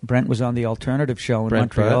 Brent was on the Alternative Show in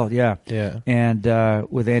Brent Montreal. Brett? Yeah. And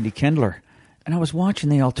with Andy Kindler. And I was watching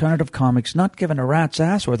the alternative comics, not giving a rat's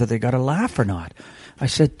ass whether they got a laugh or not. I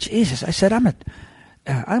said, Jesus,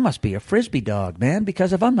 I must be a Frisbee dog, man,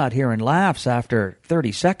 because if I'm not hearing laughs after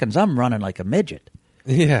 30 seconds, I'm running like a midget.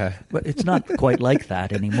 Yeah. But it's not quite like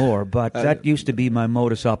that anymore, but that used to be my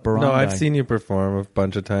modus operandi. No, I've seen you perform a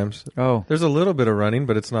bunch of times. Oh. There's a little bit of running,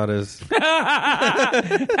 but it's not as...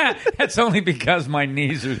 That's only because my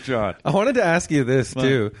knees are shot. I wanted to ask you this,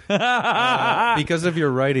 too. Because of your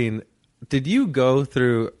writing, did you go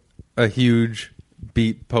through a huge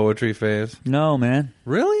beat poetry phase? No, man.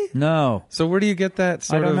 Really? No. So where do you get that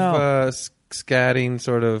sort of scatting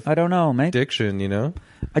sort of I don't know, mate. diction,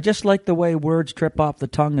 I just like the way words trip off the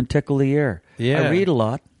tongue and tickle the ear. Yeah. I read a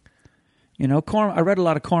lot. I read a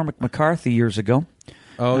lot of Cormac McCarthy years ago.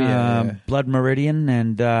 Oh, yeah. Blood Meridian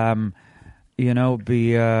and, you like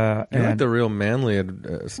the real manly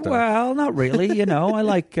stuff. Well, not really. I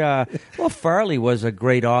like, Farley was a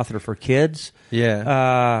great author for kids.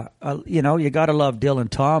 Yeah. You got to love Dylan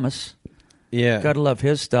Thomas. Yeah. Got to love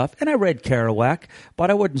his stuff. And I read Kerouac,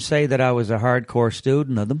 but I wouldn't say that I was a hardcore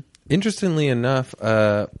student of them. Interestingly enough,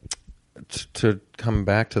 to come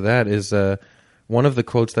back to that is one of the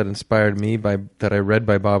quotes that inspired me that I read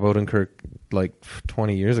by Bob Odenkirk like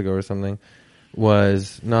 20 years ago or something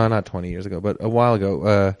was not 20 years ago, but a while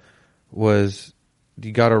ago was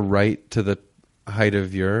you got to write to the height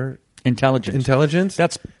of your intelligence.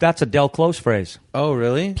 That's a Del Close phrase. Oh,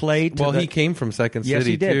 really? He came from Second City, yes,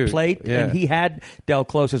 he did. too. And he had Del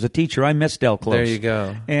Close as a teacher. I miss Del Close. There you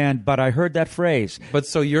go. But I heard that phrase. But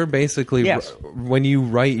so you're basically when you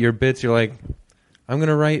write your bits, you're like, I'm going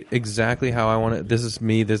to write exactly how I want it. This is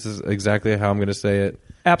me. This is exactly how I'm going to say it.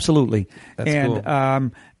 Absolutely. That's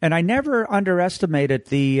cool. And I never underestimated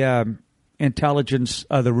the intelligence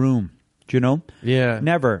of the room. Do you know? Yeah.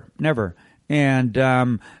 Never.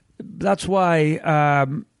 And that's why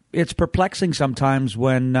it's perplexing sometimes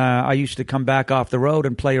when I used to come back off the road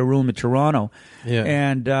and play a room in Toronto,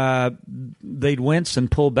 and they'd wince and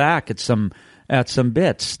pull back at some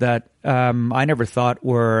bits that I never thought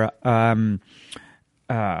were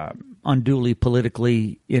unduly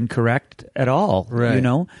politically incorrect at all.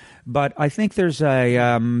 Right. But I think there's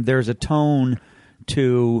a tone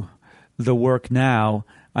to the work now.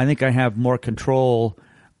 I think I have more control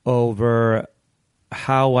over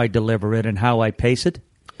how I deliver it and how I pace it.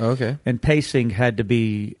 Okay. And pacing had to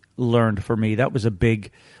be learned for me. That was a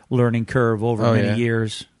big learning curve over many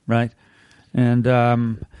years, right? And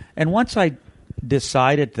once I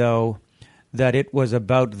decided, though, that it was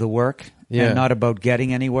about the work and not about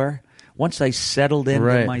getting anywhere, once I settled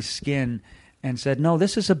into my skin and said, no,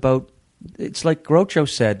 this is about it's like Groucho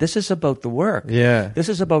said, this is about the work. Yeah. This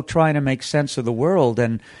is about trying to make sense of the world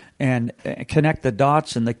and connect the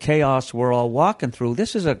dots and the chaos we're all walking through.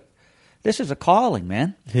 This is a calling,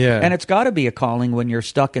 man. Yeah. And it's got to be a calling when you're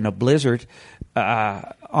stuck in a blizzard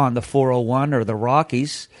on the 401 or the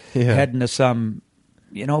Rockies, heading to some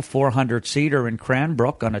 400-seater in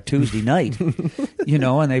Cranbrook on a Tuesday night,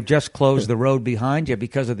 and they've just closed the road behind you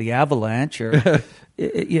because of the avalanche. Or,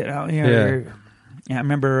 I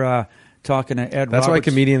remember talking to Ed That's Roberts. why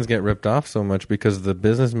comedians get ripped off so much, because the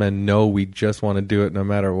businessmen know we just want to do it no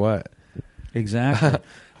matter what. Exactly.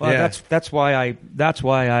 Well, that's why I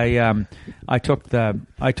took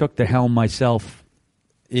the helm myself.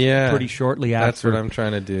 Yeah, pretty shortly after. That's what I'm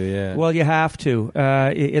trying to do. Yeah. Well, you have to.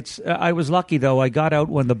 I was lucky though. I got out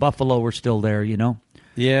when the buffalo were still there.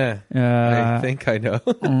 Yeah. I think I know.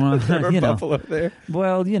 There were buffalo there.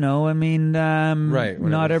 Well, right.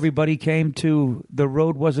 Not everybody came to. The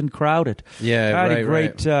road wasn't crowded. Yeah.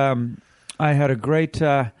 I had a great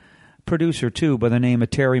producer too, by the name of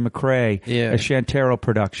Terry McRae. Yeah. At Shantaro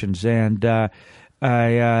Productions, and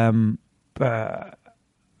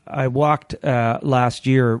I walked last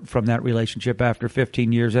year from that relationship after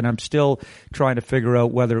 15 years, and I'm still trying to figure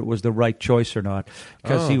out whether it was the right choice or not,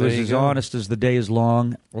 because he was as honest as the day is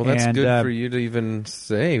long. Well, that's good for you to even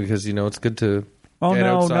say, because, it's good to get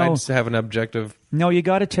outside to have an objective you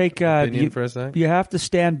got to take opinion for a second. You have to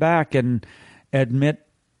stand back and admit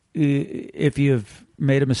if you've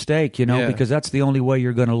made a mistake, because that's the only way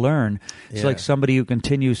you're going to learn. It's like somebody who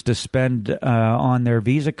continues to spend on their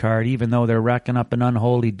Visa card even though they're racking up an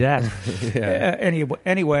unholy debt.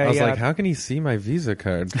 Anyway, I was like, how can he see my Visa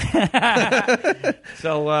card?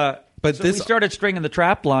 But we started stringing the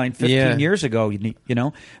trap line 15 years ago, But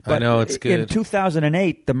I know, it's good. In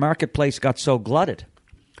 2008, the marketplace got so glutted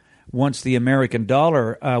once the American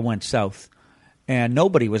dollar went south. And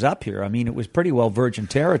nobody was up here. I mean, it was pretty well virgin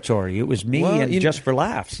territory. It was me and just for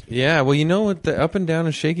laughs. Yeah, well, with the Up and Down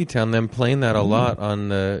in Shaky Town, them playing that a lot on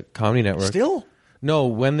the Comedy Network. Still? No,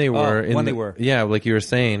 when they were. They were. Yeah, like you were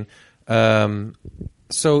saying.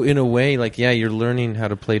 So in a way, you're learning how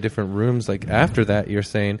to play different rooms. Like after that, you're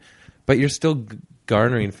saying, but you're still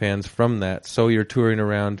garnering fans from that. So you're touring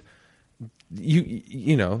around. You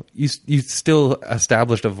still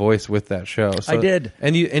established a voice with that show. So, I did,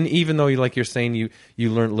 and even though you're saying you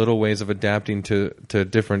learned little ways of adapting to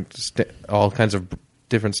different all kinds of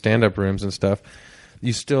different stand-up rooms and stuff,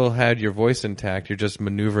 you still had your voice intact. You're just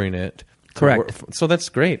maneuvering it. Correct. So that's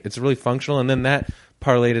great. It's really functional, and then that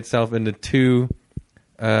parlayed itself into two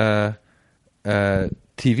TV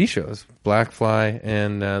shows, Black Fly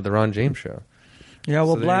and the Ron James Show. Yeah,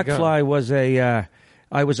 well, Black Fly was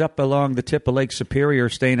I was up along the tip of Lake Superior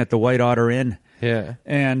staying at the White Otter Inn. Yeah.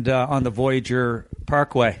 And on the Voyager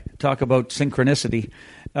Parkway. Talk about synchronicity.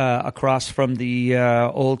 Across from the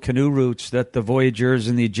old canoe routes that the Voyagers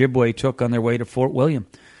and the Ojibwe took on their way to Fort William.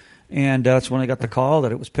 And that's when I got the call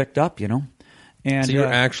that it was picked up, And, so you were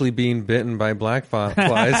actually being bitten by black flies?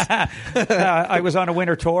 I was on a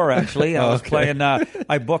winter tour, actually. I was playing.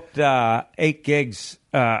 I booked 8 gigs.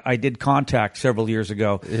 I did Contact several years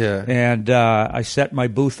ago. Yeah. And I set my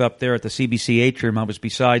booth up there at the CBC Atrium. I was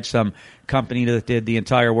beside some company that did the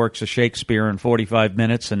entire works of Shakespeare in 45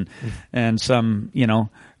 minutes and some,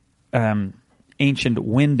 ancient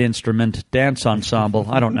wind instrument dance ensemble.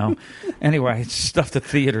 I don't know. Anyway, it's stuff that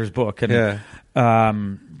theaters book. And,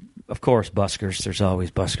 of course, buskers. There's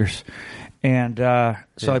always buskers. And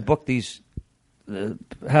so I booked these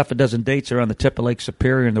half a dozen dates around the tip of Lake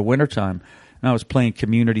Superior in the wintertime. And I was playing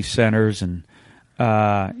community centers and,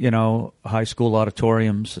 high school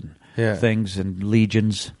auditoriums and things and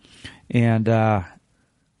legions. And,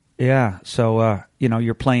 so,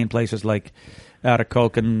 you're playing places like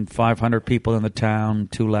Atikokan, 500 people in the town,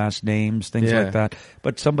 2 last names, things like that.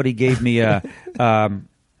 But somebody gave me a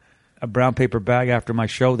brown paper bag after my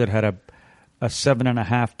show that had a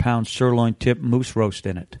 7.5-pound sirloin tip moose roast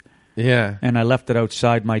in it. Yeah. And I left it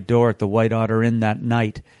outside my door at the White Otter Inn that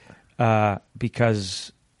night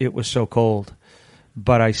because it was so cold.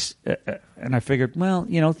 But I figured,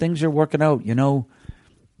 well, things are working out.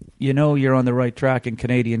 You're on the right track in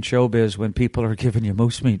Canadian showbiz when people are giving you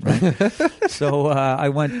moose meat, right? So I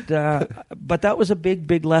went, but that was a big,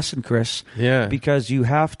 big lesson, Chris. Yeah. Because you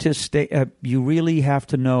have to stay, you really have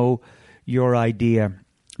to know your idea,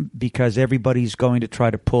 because everybody's going to try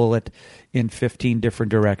to pull it in 15 different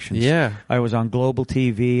directions. Yeah. I was on Global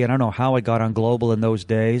TV. I don't know how I got on Global in those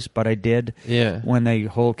days, but I did. Yeah. When they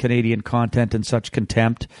hold Canadian content in such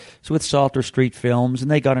contempt. So with Salter Street Films, and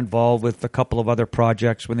they got involved with a couple of other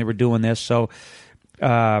projects when they were doing this. So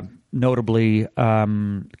notably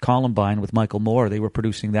Columbine with Michael Moore. They were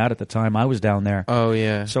producing that at the time I was down there. Oh,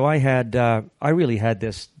 yeah. So I really had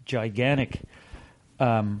this gigantic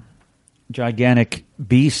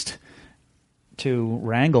beast to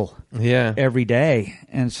wrangle every day.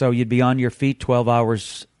 And so you'd be on your feet 12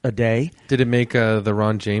 hours a day. Did it make the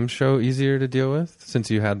Ron James show easier to deal with since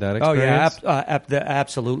you had that experience? Oh, yeah,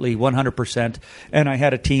 absolutely, 100%. And I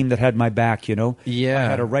had a team that had my back, Yeah. I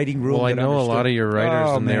had a writing room. Well, I know a lot of your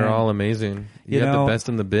writers, and they're all amazing. You have the best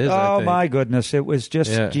in the biz, I think. My goodness. It was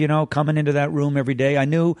just, coming into that room every day. I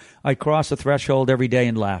knew I'd cross the threshold every day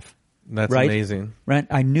and laugh. That's amazing. Right?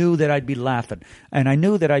 I knew that I'd be laughing, and I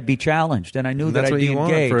knew that I'd be challenged, and I knew that I'd be engaged. That's what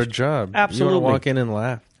you want for a job. Absolutely. You want to walk in and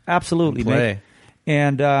laugh. Absolutely, and play. Mate.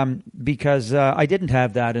 And because I didn't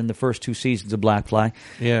have that in the first 2 seasons of Black Fly.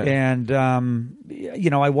 Yeah. And,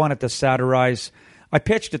 I wanted to satirize. I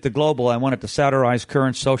pitched at the Global. I wanted to satirize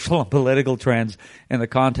current social and political trends in the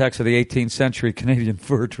context of the 18th century Canadian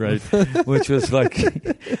fur trade, which was like,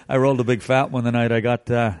 I rolled a big fat one the night I got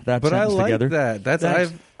that but sentence together. But I like that.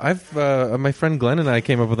 That's my friend Glenn and I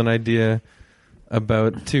came up with an idea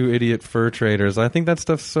about 2 idiot fur traders. I think that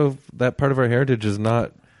stuff's that part of our heritage is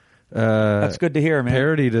not. That's good to hear, man.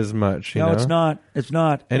 Parodied as much. You know? It's not. It's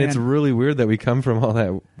not. And it's really weird that we come from all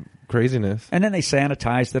that craziness. And then they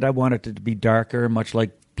sanitized it. I wanted it to be darker, much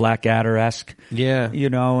like Blackadder-esque. Yeah.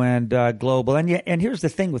 And global. And here's the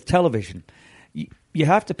thing with television. You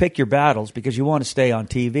have to pick your battles because you want to stay on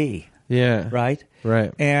TV. Yeah. Right?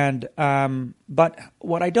 Right. And but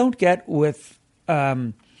what I don't get with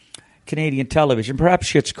Canadian television, perhaps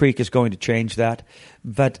Schitt's Creek is going to change that,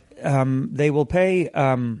 but they will pay...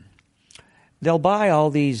 they'll buy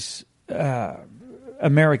all these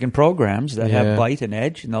American programs that have bite and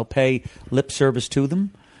edge, and they'll pay lip service to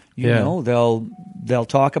them. They'll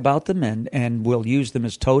talk about them and we'll use them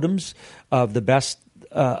as totems of the best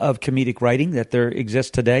of comedic writing that there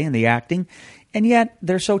exists today in the acting. And yet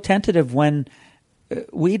they're so tentative when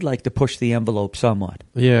we'd like to push the envelope somewhat.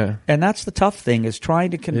 Yeah. And that's the tough thing, is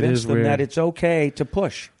trying to convince them that it's okay to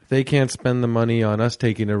push. They can't spend the money on us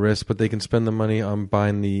taking a risk, but they can spend the money on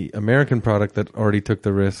buying the American product that already took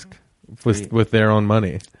the risk with their own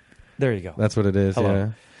money. There you go. That's what it is. Hello. Yeah.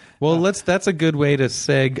 Well, that's a good way to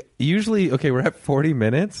seg. Usually, we're at 40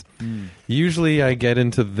 minutes. Usually I get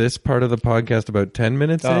into this part of the podcast about 10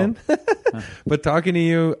 minutes in. But talking to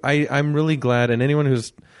you, I'm really glad, and anyone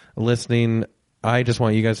who's listening, I just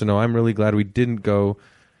want you guys to know I'm really glad we didn't go.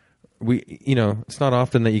 It's not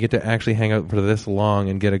often that you get to actually hang out for this long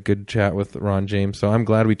and get a good chat with Ron James. So I'm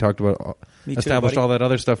glad we talked about, established all that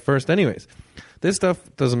other stuff first. Anyways, this stuff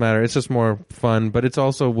doesn't matter. It's just more fun, but it's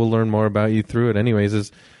also, we'll learn more about you through it.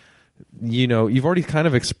 Anyways, you've already kind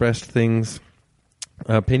of expressed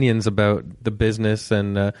opinions about the business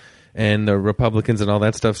and the Republicans and all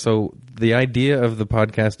that stuff. So the idea of the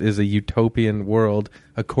podcast is a utopian world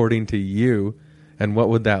according to you. And what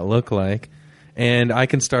would that look like? And I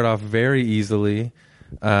can start off very easily.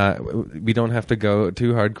 We don't have to go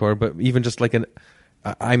too hardcore, but even just like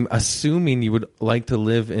I'm assuming you would like to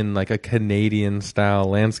live in like a Canadian style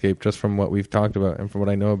landscape, just from what we've talked about and from what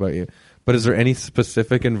I know about you. But is there any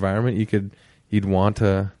specific environment you'd want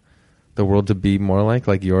the world to be more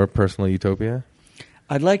like your personal utopia?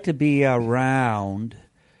 I'd like to be around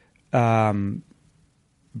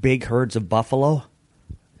big herds of buffalo.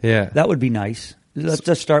 Yeah, that would be nice. Let's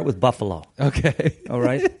just start with buffalo. Okay. All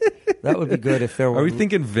right. That would be good if there were... Are we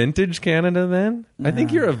thinking vintage Canada then? I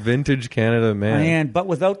think you're a vintage Canada man. But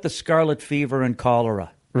without the scarlet fever and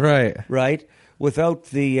cholera. Right. Right? Without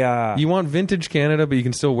the... You want vintage Canada, but you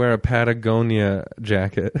can still wear a Patagonia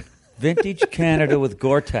jacket. Vintage Canada with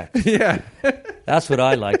Gore-Tex. Yeah. That's what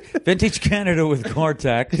I like. Vintage Canada with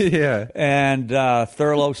Gore-Tex. Yeah. And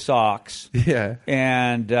Thurlow socks. Yeah.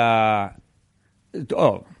 And,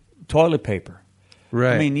 toilet paper.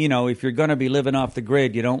 Right. I mean, if you're going to be living off the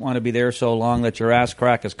grid, you don't want to be there so long that your ass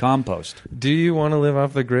crack is compost. Do you want to live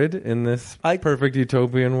off the grid in this perfect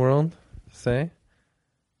utopian world, say?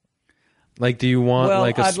 Like, do you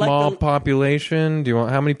want a small population? Do you want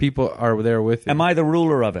how many people are there with you? Am I the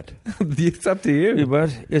ruler of it? It's up to you.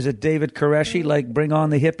 But is it David Koreshi? Like, bring on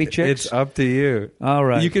the hippie chicks? It's up to you. All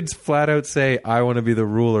right. You could flat out say, "I want to be the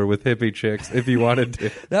ruler with hippie chicks," if you wanted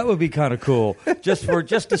to. That would be kind of cool,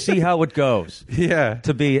 just to see how it goes. Yeah.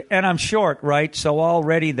 And I'm short, right? So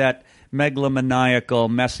already that megalomaniacal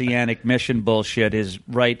messianic mission bullshit is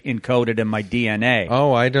right encoded in my DNA.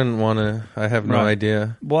 Oh, I didn't want to. I have no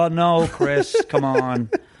idea. Well, no, Chris, come on.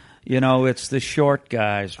 It's the short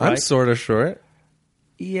guys, right? I'm sort of short.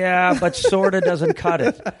 Yeah, but sort of doesn't cut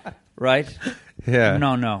it, right? Yeah.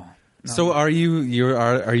 No. So are you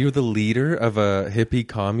are you the leader of a hippie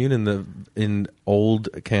commune in old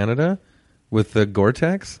Canada with the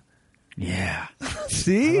Gore-Tex? Yeah.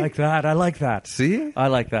 See? I like that. See? I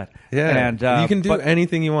like that. Yeah. And you can do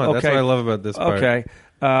anything you want. Okay. That's what I love about this part. Okay.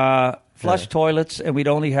 Flush toilets, and we'd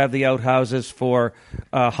only have the outhouses for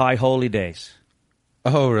high holy days.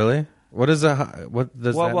 Oh, really? What does that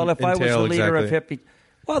Well, if I was a leader of hippie,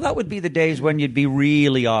 that would be the days when you'd be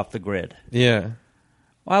really off the grid. Yeah.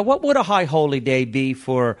 What would a high holy day be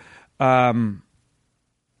for a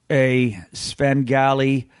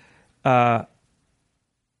Svengali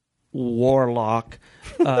warlock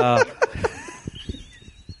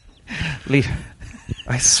leader?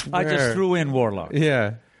 I swear. I just threw in warlock.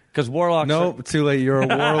 Yeah. Because warlocks... Nope, too late. You're a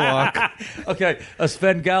warlock. Okay, a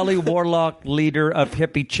Svengali warlock leader of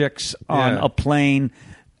hippie chicks on a plane.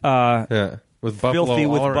 With buffalo filthy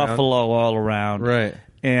with all buffalo all around. Right.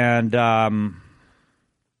 And,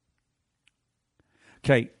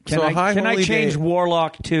 okay, can I change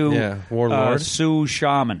warlock to warlord? Sioux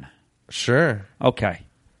shaman? Sure. Okay.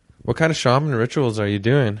 What kind of shaman rituals are you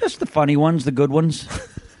doing? Just the funny ones, the good ones.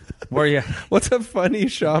 What's a funny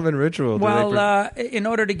shaman ritual? Well, in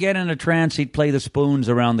order to get in a trance, he'd play the spoons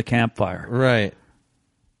around the campfire. Right.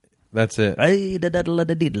 That's it.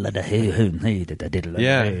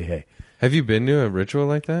 Yeah. Have you been to a ritual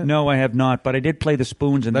like that? No, I have not, but I did play the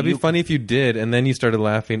spoons. That'd be funny if you did, and then you started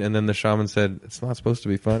laughing, and then the shaman said, "It's not supposed to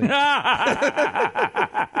be funny."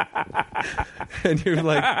 And you're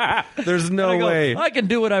like, "There's no way I can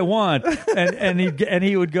do what I want." And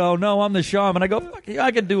he would go, "No, I'm the shaman." I go, "Fuck you,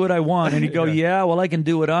 I can do what I want." And he'd go, "Yeah, well, I can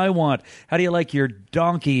do what I want. How do you like your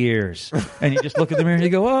donkey ears?" And you just look at the mirror and you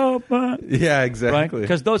go, "Oh, yeah, exactly."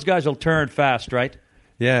 Because those guys will turn fast, right?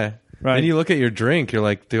 Yeah. Right. Then you look at your drink. You're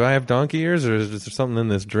like, "Do I have donkey ears, or is there something in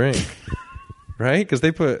this drink?" Right? Because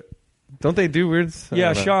don't they do weird?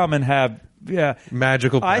 Yeah, shaman have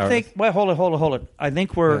magical powers. I think. Well, hold it. I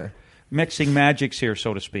think we're mixing magics here,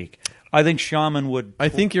 so to speak. I think shaman would. I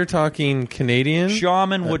think you're talking Canadian.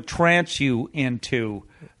 Shaman would trance you into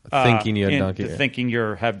thinking you have donkey ears. Thinking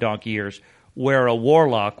you have donkey ears. Where a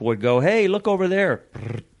warlock would go, "Hey, look over there."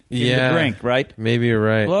 In the drink, right? Maybe you're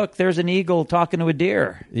right. Look, there's an eagle talking to a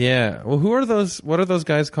deer. Yeah. Well, who are those? What are those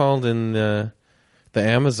guys called in the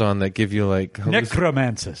Amazon that give you like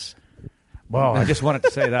necromancers? Well, I just wanted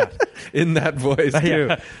to say that in that voice too.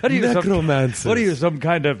 Necromancers. What are you, some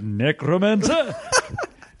kind of necromancer?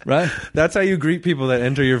 Right. That's how you greet people that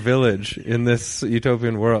enter your village in this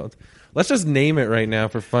utopian world. Let's just name it right now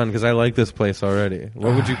for fun because I like this place already.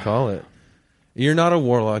 What would you call it? You're not a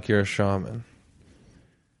warlock. You're a shaman.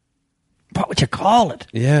 What would you call it?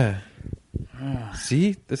 Yeah.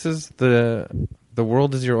 See, this is the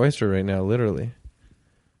world is your oyster right now, literally.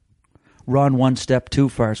 Ron, one step too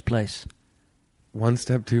far's place. One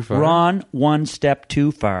step too far. Ron, one step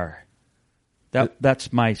too far.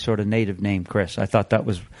 That's my sort of native name, Chris. I thought that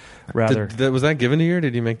was rather. Was that given to you, or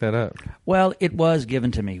did you make that up? Well, it was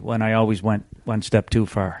given to me when I always went one step too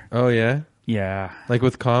far. Oh yeah. Yeah. Like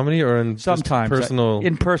with comedy, or in sometimes personal.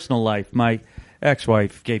 In personal life, my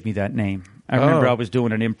ex-wife gave me that name. I remember I was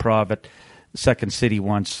doing an improv at Second City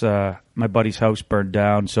once. My buddy's house burned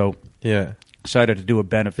down, so decided to do a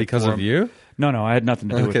benefit because for of him. You. No, I had nothing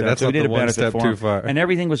to do with that. That's so not we did the a benefit one step for him, too far. and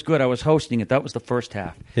everything was good. I was hosting it. That was the first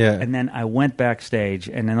half. Yeah. And then I went backstage,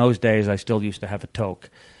 and in those days, I still used to have a toque,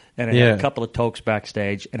 and I had a couple of toques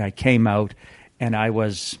backstage, and I came out, and I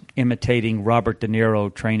was imitating Robert De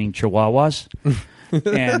Niro training Chihuahuas,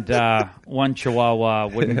 and one Chihuahua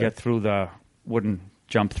wouldn't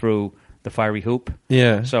jump through the fiery hoop.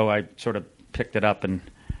 Yeah. So I sort of picked it up and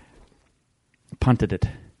punted it.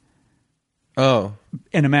 Oh.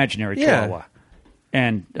 An imaginary Chihuahua.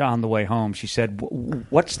 And on the way home, she said,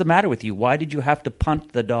 "What's the matter with you? Why did you have to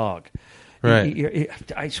punt the dog?" Right.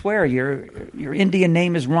 I swear, your Indian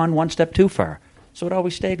name is Ron One Step Too Far. So it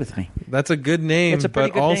always stayed with me. That's a good name. It's a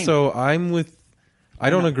pretty good also, name. I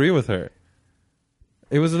don't agree with her.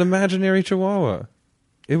 It was an imaginary Chihuahua.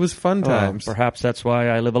 It was fun times. Perhaps that's why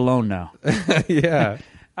I live alone now. Yeah.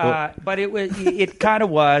 But it kind of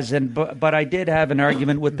was, but I did have an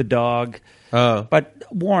argument with the dog. Oh. But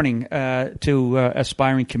warning to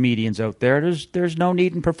aspiring comedians out there: there's no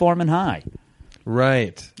need in performing high.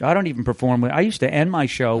 Right. I don't even perform. I used to end my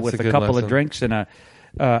show with a couple of drinks and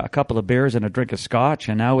a couple of beers and a drink of scotch,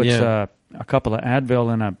 and now it's a couple of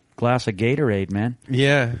Advil and a glass of Gatorade, man.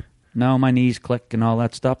 Yeah. No, my knees click and all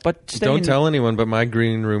that stuff. But don't tell anyone. But my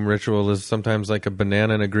green room ritual is sometimes like a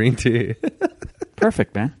banana and a green tea.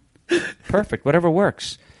 Perfect, man. Perfect. Whatever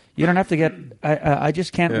works. You don't have to get. I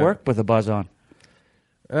just can't work with a buzz on.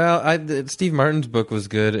 Well, Steve Martin's book was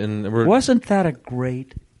good, and wasn't that a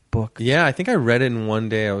great book. Yeah, I think I read it in one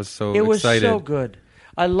day. I was so It was excited. so good.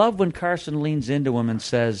 I love when Carson leans into him and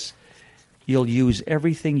says, "You'll use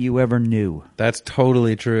everything you ever knew." That's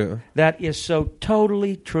totally true. That is so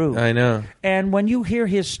totally true. I know. And when you hear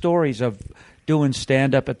his stories of doing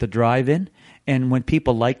stand-up at the drive-in, and when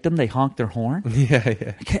people liked him, they honked their horn.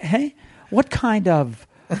 Yeah. Hey, what kind of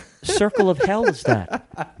circle of hell is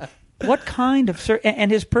that? What kind of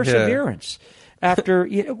and his perseverance after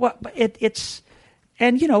it's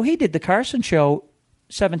and he did the Carson show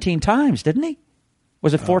 17 times, didn't he?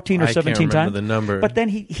 Was it 14 or 17 times? I can't remember the number. But then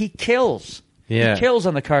he kills. Yeah. He kills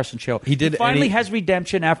on the Carson show. He finally has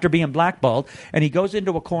redemption after being blackballed, and he goes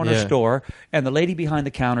into a corner Yeah. store, and the lady behind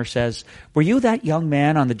the counter says, "Were you that young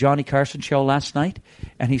man on the Johnny Carson show last night?"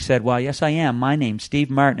 And he said, "Well, yes, I am. My name's Steve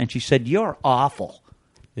Martin." And she said, "You're awful."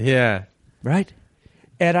 Yeah. Right?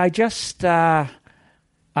 And I just, I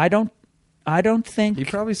don't think... He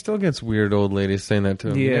probably still gets weird old ladies saying that to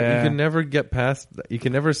him. Yeah. You can never get past... You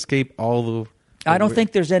can never escape all the... I don't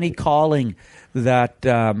think there's any calling that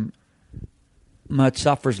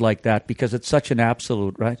suffers like that because it's such an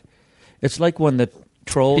absolute, right? It's like when the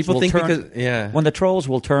trolls People will think turn... because... Yeah. When the trolls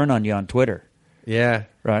will turn on you on Twitter. Yeah.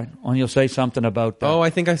 Right? When you'll say something about... I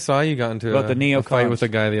think I saw you got into about the neocons. a fight with a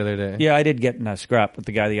guy the other day. Yeah, I did get in a scrap with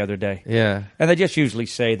the guy the other day. Yeah. And they just usually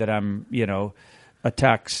say that I'm,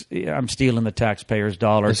 I'm stealing the taxpayers'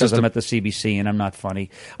 dollar because I'm at the CBC and I'm not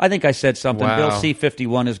funny. I think I said something. Wow. Bill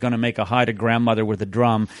C-51 is going to make a hi to grandmother with a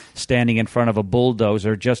drum standing in front of a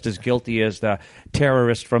bulldozer just as guilty as the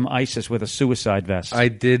terrorist from ISIS with a suicide vest. I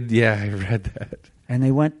did. Yeah, I read that. And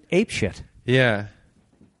they went apeshit. Yeah.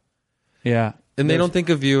 Yeah. And they don't think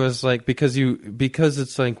of you as like because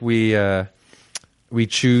it's like we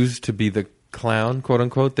choose to be the clown, quote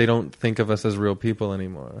unquote. They don't think of us as real people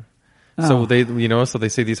anymore. Oh. So they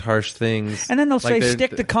say these harsh things, and then they'll say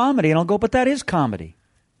stick to comedy, and I'll go, but that is comedy,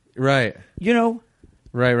 right?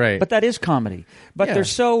 Right. But that is comedy. But they're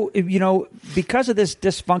so because of this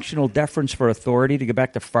dysfunctional deference for authority. To go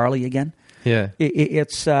back to Farley again, yeah,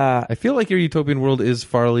 it's. I feel like your utopian world is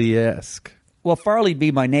Farley-esque. Well, Farley'd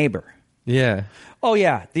be my neighbor. Yeah. Oh,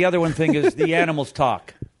 yeah. The other one thing is the animals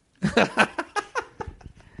talk.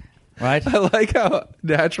 Right? I like how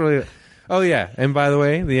naturally... Oh, yeah. And by the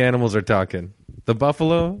way, the animals are talking. The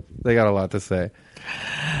buffalo, they got a lot to say.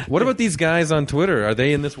 What about these guys on Twitter? Are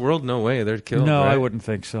they in this world? No way. They're killed, No, right? I wouldn't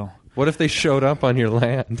think so. What if they showed up on your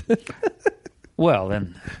land? Well,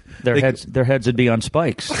 then their heads would be on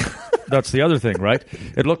spikes. That's the other thing, right?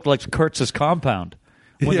 It looked like Kurtz's compound.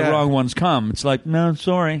 When the wrong ones come, it's like, no,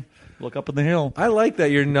 sorry. Look up on the hill. I like that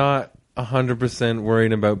you're not 100%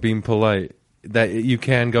 worried about being polite. That you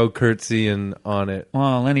can go curtsying on it.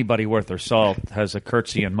 Well, anybody worth their salt has a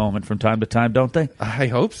curtsying moment from time to time, don't they? I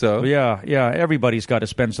hope so. Yeah. Everybody's got to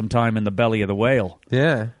spend some time in the belly of the whale.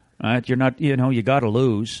 Yeah. Right? You're not, you got to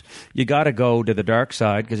lose. You got to go to the dark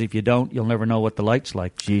side because if you don't, you'll never know what the light's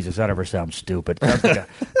like. Jesus, that ever sounds stupid. Sounds like a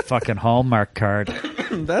fucking Hallmark card.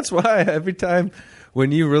 That's why every time...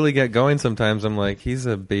 When you really get going, sometimes I'm like, he's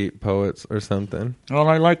a bait poet or something. Well,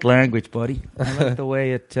 I like language, buddy. I like the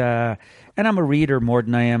way it... and I'm a reader more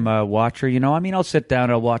than I am a watcher, I'll sit down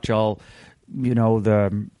and I'll watch all,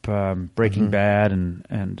 the Breaking Bad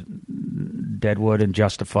and Deadwood and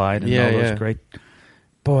Justified and all those great...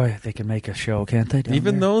 Boy, they can make a show, can't they?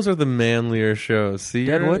 Even those are the manlier shows. See,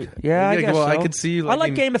 Deadwood? Yeah, I guess so. I could see you liking, I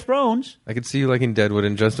like Game of Thrones. I could see you liking Deadwood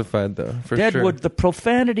and Justified, though, for Deadwood, sure. The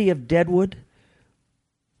profanity of Deadwood...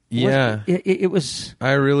 Yeah. It was...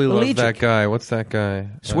 I really love that elegiac. guy. What's that guy?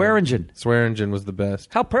 Swearingen. Swearingen was the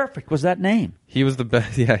best. How perfect was that name? He was the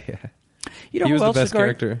best. Yeah. You know he who was else the best is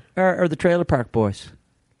great? character. Are the Trailer Park Boys.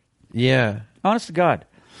 Yeah. Honest to God.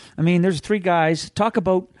 I mean, there's three guys. Talk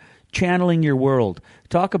about channeling your world.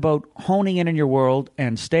 Talk about honing in your world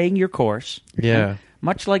and staying your course. Yeah.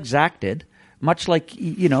 Much like Zach did. Much like,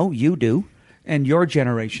 you do. And your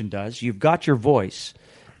generation does. You've got your voice.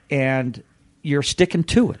 And you're sticking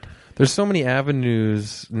to it. There's so many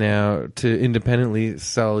avenues now to independently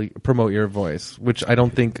promote your voice, which I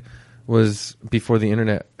don't think was before the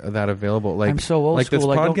internet that available. Like, I'm so old school. This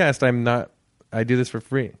podcast, I do this for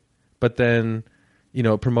free. But then,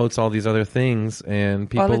 it promotes all these other things and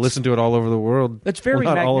people listen to it all over the world. It's very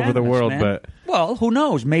not all over the world, man. but... Well, who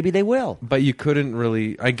knows? Maybe they will. But you couldn't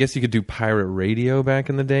really... I guess you could do pirate radio back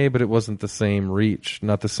in the day, but it wasn't the same reach,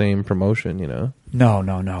 not the same promotion,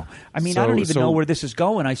 No. I mean, I don't even know where this is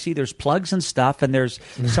going. I see there's plugs and stuff, and there's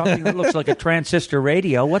something that looks like a transistor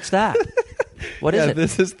radio. What's that? What is it?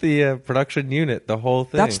 This is the production unit, the whole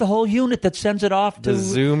thing. That's the whole unit that sends it off to the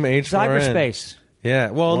Zoom H4n. cyberspace.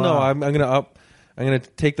 Yeah. Well, no, I'm going I'm going to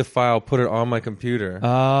take the file, put it on my computer.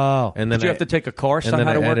 Oh. And then Did you have to take a course on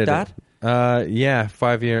how to work that? Yeah,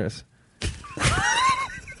 5 years.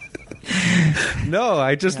 No,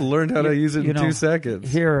 I just learned how to use it in 2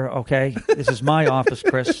 seconds. Here, okay, this is my office,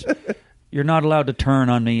 Chris. You're not allowed to turn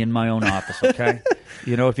on me in my own office, okay?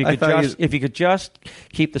 If you could just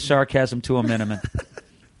keep the sarcasm to a minimum.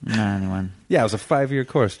 Anyway. Yeah, it was a 5-year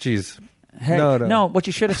course. Jeez. Hey, no, what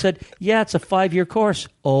you should have said, yeah, it's a 5-year course.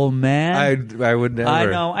 Oh, man. I would never.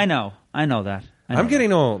 I know that. I'm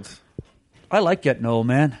getting old. I like getting old,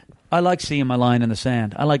 man. I like seeing my line in the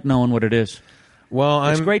sand. I like knowing what it is. Well,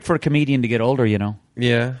 it's great for a comedian to get older,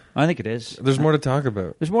 Yeah. I think it is. There's more to talk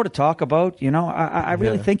about. There's more to talk about. I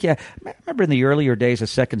really think, I remember in the earlier days of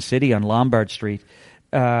Second City on Lombard Street,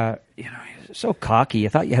 so cocky. I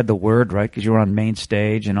thought you had the word right because you were on main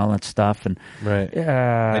stage and all that stuff. And right.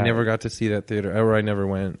 I never got to see that theater, or I never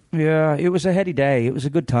went. Yeah, it was a heady day. It was a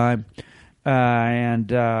good time. Like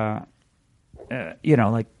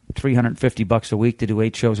 $350 a week to do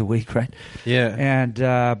 8 shows a week, right? Yeah. And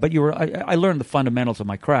but I learned the fundamentals of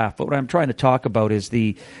my craft. But what I'm trying to talk about is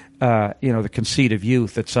the conceit of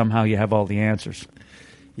youth that somehow you have all the answers.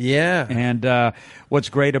 Yeah. And what's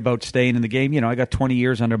great about staying in the game, I got 20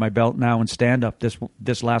 years under my belt now in stand-up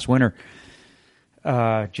this last winter.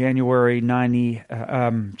 January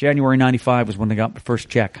 95 was when they got my first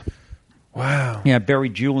check. Wow. Yeah, Barry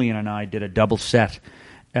Julian and I did a double set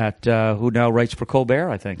at who now writes for Colbert,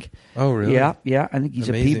 I think. Oh, really? Yeah. I think he's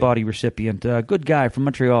Amazing. a Peabody recipient. Good guy from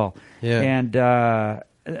Montreal. Yeah.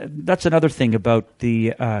 And that's another thing about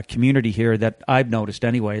the community here that I've noticed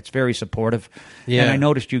anyway. It's very supportive. Yeah. And I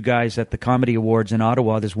noticed you guys at the Comedy Awards in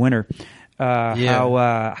Ottawa this winter,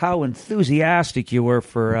 how enthusiastic you were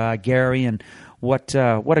for Gary and what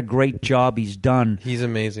a great job he's done. He's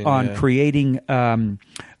amazing. On creating a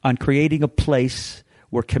place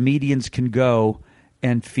where comedians can go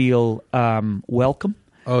and feel welcome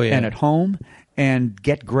and at home and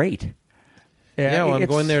get great. I'm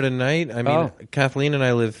going there tonight. I mean, Kathleen and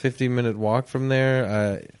I live 50-minute walk from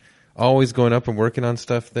there. Always going up and working on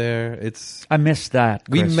stuff there. I miss that,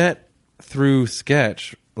 Chris. We met through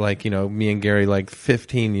sketch, me and Gary,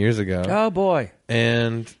 15 years ago. Oh, boy.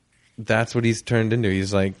 And that's what he's turned into.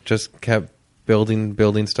 He's just kept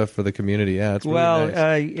building stuff for the community. Yeah, it's really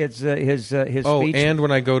nice. It's his speech. And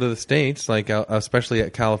when I go to the States, especially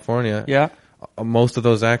at California, most of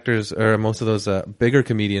those actors or most of those bigger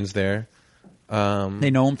comedians there,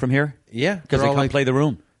 they know him from here. Yeah, because they come play the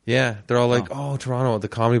room. Yeah, they're all Toronto, the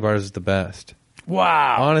Comedy Bars is the best.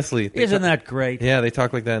 Wow, honestly, isn't that great? Yeah, they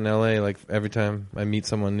talk like that in LA. Every time I meet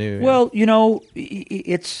someone new. Well,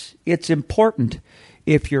 it's important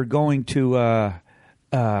if you're going to.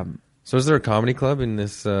 So is there a comedy club in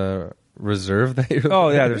this reserve that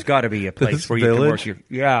you're yeah, there's got to be a place where village? You can work.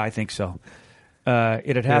 Yeah, I think so.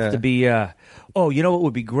 It'd have to be... you know what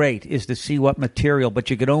would be great is to see what material, but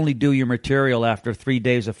you could only do your material after 3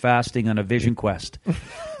 days of fasting on a vision quest.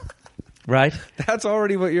 Right? That's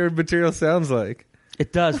already what your material sounds like.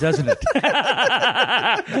 It does, doesn't it?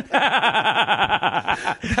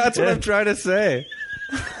 That's what I'm trying to say.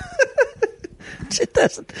 It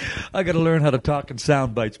doesn't. I got to learn how to talk in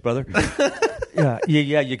sound bites, brother. Yeah.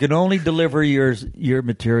 You can only deliver your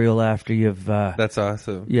material after you've. That's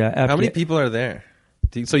awesome. Yeah. How many people are there?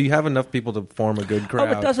 So you have enough people to form a good crowd.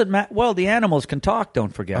 Oh, it doesn't matter. Well, the animals can talk.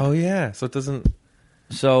 Don't forget. Oh yeah. So it doesn't.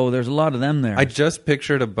 So there's a lot of them there. I just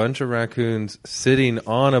pictured a bunch of raccoons sitting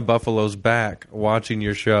on a buffalo's back watching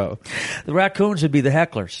your show. The raccoons would be the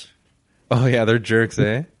hecklers. Oh yeah, they're jerks,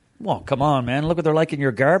 eh? Well, come on, man. Look what they're like in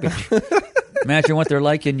your garbage. Imagine what they're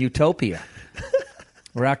like in Utopia.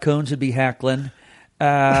 Raccoons would be heckling.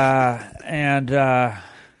 And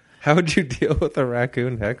how would you deal with a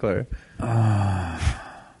raccoon heckler?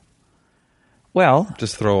 Well,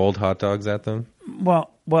 just throw old hot dogs at them?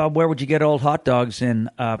 Well, where would you get old hot dogs in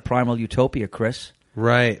Primal Utopia, Chris?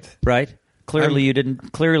 Right. Clearly you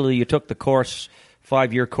didn't. Clearly you took the course,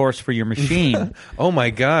 5-year course for your machine. Oh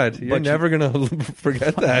my God! You're never gonna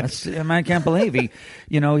forget that. I can't believe he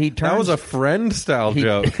turns. That was a friend style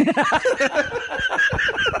joke.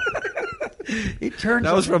 He turns.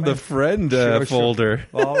 That was from the friend folder.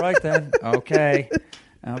 Sure. All right then. Okay.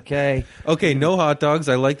 No hot dogs.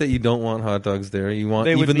 I like that you don't want hot dogs there. You want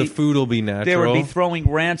the food will be natural. They would be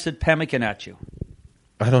throwing rancid pemmican at you.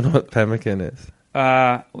 I don't know what pemmican is.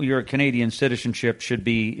 Your Canadian citizenship should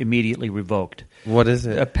be immediately revoked. What is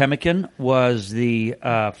it? Pemmican was the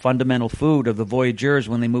fundamental food of the voyageurs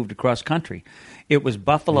when they moved across country. It was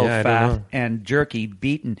buffalo fat and jerky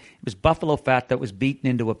beaten. It was buffalo fat that was beaten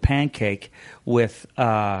into a pancake with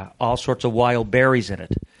all sorts of wild berries in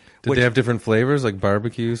it. Did they have different flavors, like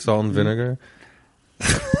barbecue, salt and vinegar?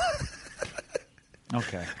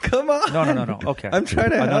 Okay. Come on. No. Okay. I'm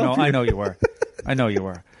trying to help you. I know you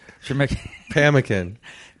were. Pemmican.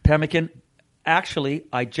 Pemmican. Actually,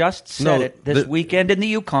 I just said it this weekend in the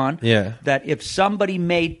Yukon that if somebody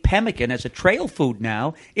made pemmican as a trail food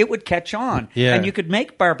now, it would catch on. Yeah. And you could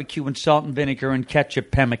make barbecue and salt and vinegar and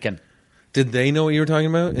ketchup pemmican. Did they know what you were talking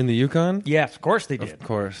about in the Yukon? Yes, of course they did. Of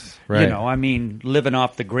course. Right. You know, I mean, living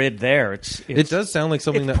off the grid there. It does sound like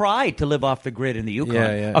something it's pride to live off the grid in the Yukon.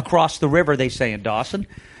 Yeah. Across the river, they say in Dawson.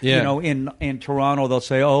 Yeah. You know, in Toronto, they'll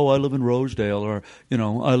say, oh, I live in Rosedale, or, you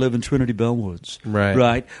know, I live in Trinity Bellwoods.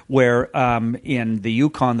 Right. Where in the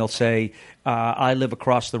Yukon, they'll say, I live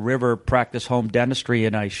across the river, practice home dentistry,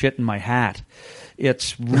 and I shit in my hat.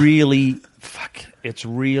 It's really, it's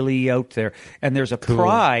really out there. And there's a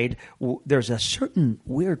pride, there's a certain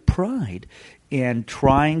weird pride in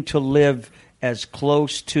trying to live as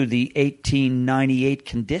close to the 1898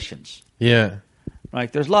 conditions. Yeah.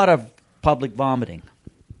 Right? There's a lot of public vomiting.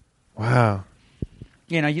 Wow.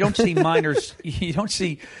 You know, you don't see miners, you don't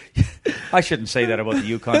see, I shouldn't say that about the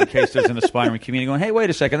Yukon in case there's an aspiring community going, hey, wait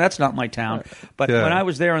a second, that's not my town. But when I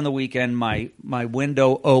was there on the weekend, my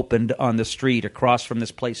window opened on the street across from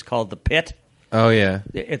this place called The Pit. Oh, yeah.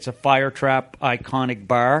 It's a fire trap iconic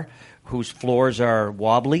bar whose floors are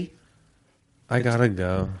wobbly. I gotta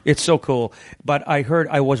go. It's so cool. But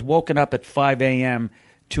I was woken up at 5 a.m.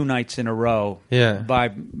 2 nights in a row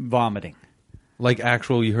by vomiting. Like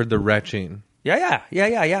you heard the retching. Yeah.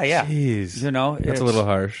 Jeez. You know, that's a little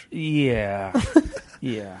harsh. Yeah.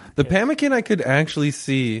 Yeah. The pemmican I could actually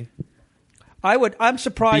see I'm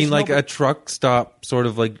surprised being like a truck stop sort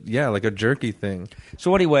of like a jerky thing.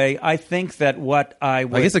 So anyway, I think that I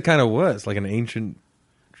guess it kind of was like an ancient.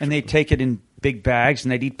 And they take it in big bags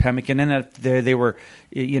and they'd eat pemmican, and if they were,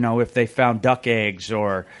 you know, if they found duck eggs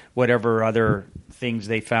or whatever other things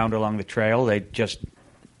they found along the trail, they'd just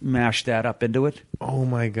mash that up into it. Oh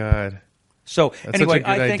my God. So That's anyway,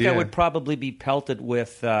 I think idea. I would probably be pelted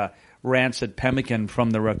with rancid pemmican from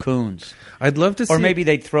the raccoons. I'd love to see. Or maybe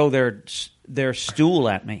they'd throw their stool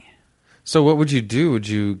at me. So what would you do? Would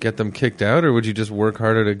you get them kicked out, or would you just work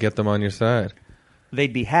harder to get them on your side?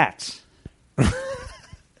 They'd be hats.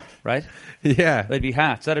 Right? Yeah. They'd be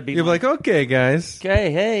hats. That'd be You'd be like, okay, guys.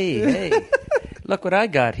 Okay, hey. Look what I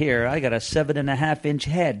got here. I got a 7.5-inch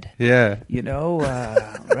head. Yeah. You know,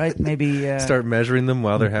 right? Maybe... Start measuring them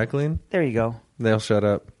while they're heckling. There you go. They'll shut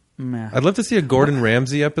up. Yeah. I'd love to see a Gordon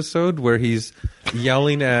Ramsay episode where he's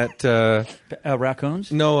yelling at...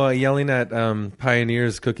 raccoons? No, yelling at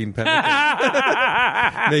pioneers cooking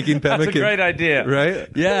pemmican. Making pemmican. That's a great idea. Right?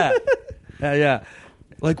 Yeah. Yeah.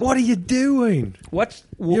 Like, what are you doing?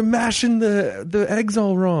 You're mashing the eggs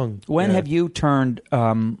all wrong. When have you turned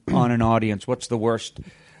on an audience? What's the worst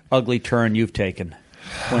ugly turn you've taken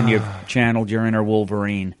when you've channeled your inner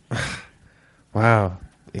Wolverine? Wow.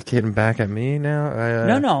 You're getting back at me now?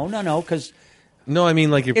 No, because... No, I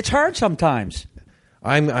mean, like... It's hard sometimes.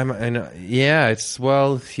 It's,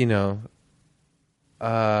 well, you know,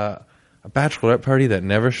 a bachelorette party that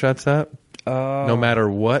never shuts up, no matter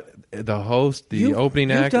what. The host, the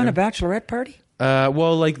opening actor. You've done a bachelorette party?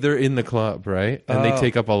 Well, like they're in the club, right? And they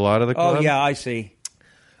take up a lot of the club. Oh, yeah, I see.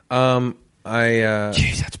 Jeez,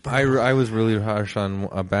 that's brutal. I was really harsh on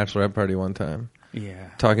a bachelorette party one time.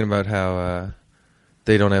 Yeah. Talking about how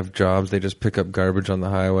they don't have jobs, they just pick up garbage on the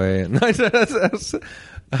highway. And I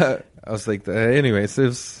was like, anyways,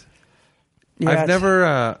 I've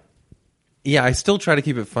never... I still try to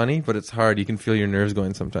keep it funny, but it's hard. You can feel your nerves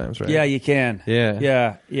going sometimes, right? Yeah, you can.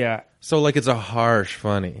 Yeah. Yeah. So, like, it's a harsh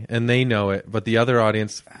funny, and they know it, but the other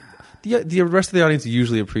audience, the rest of the audience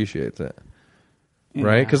usually appreciates it,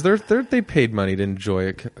 right? Because they paid money to enjoy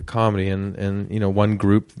a comedy, and you know, one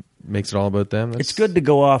group makes it all about them. It's good to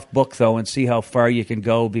go off book, though, and see how far you can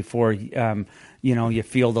go before, you know, you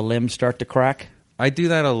feel the limbs start to crack. I do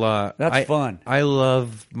that a lot. That's fun. I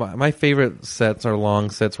love my favorite sets are long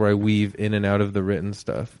sets where I weave in and out of the written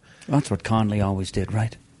stuff. That's what Conley always did,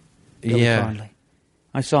 right? Billy Conley.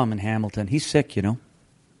 I saw him in Hamilton. He's sick, you know.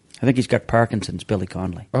 I think he's got Parkinson's, Billy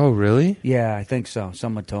Conley. Oh, really? Yeah, I think so.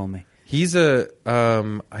 Someone told me. He's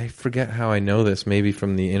I forget how I know this, maybe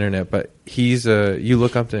from the internet, but you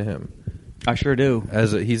look up to him. I sure do.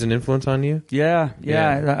 He's an influence on you?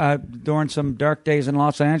 Yeah. During some dark days in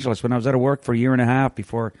Los Angeles when I was out of work for a year and a half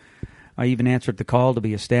before I even answered the call to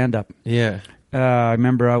be a stand-up. Yeah. I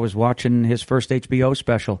remember I was watching his first HBO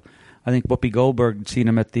special. I think Whoopi Goldberg had seen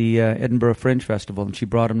him at the Edinburgh Fringe Festival, and she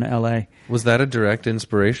brought him to L.A. Was that a direct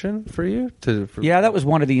inspiration for you? Yeah, that was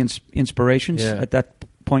one of the inspirations at that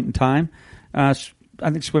point in time. I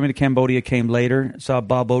think Swimming to Cambodia came later. Saw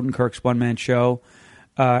Bob Odenkirk's one-man show.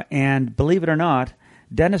 And believe it or not,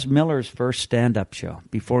 Dennis Miller's first stand-up show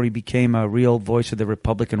before he became a real voice of the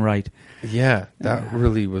Republican right. Yeah, that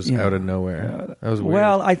really was out of nowhere. That was weird.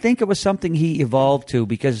 Well, I think it was something he evolved to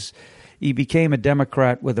because he became a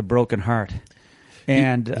Democrat with a broken heart.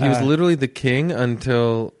 And he was literally the king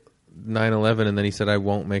until 9/11, and then he said, "I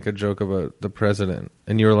won't make a joke about the president."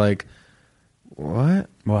 And you were like, "What?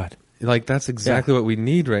 What?" Like, that's exactly what we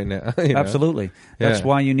need right now. Absolutely. That's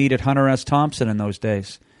why you needed Hunter S. Thompson in those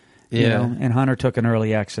days. And Hunter took an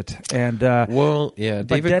early exit. And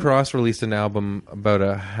David Cross released an album about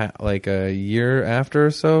a year after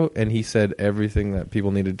or so, and he said everything that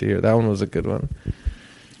people needed to hear. That one was a good one.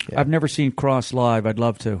 Yeah. I've never seen Cross live. I'd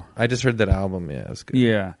love to. I just heard that album. Yeah, it was good.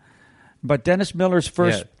 Yeah. But Dennis Miller's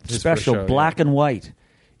first special, show, Black and White,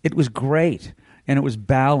 it was great, and it was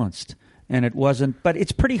balanced, and it wasn't... But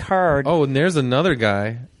it's pretty hard. Oh, and there's another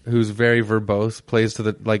guy who's very verbose, plays to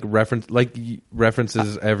the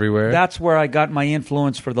references everywhere. That's where I got my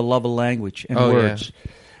influence for the love of language and words.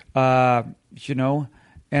 Yeah.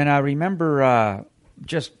 And I remember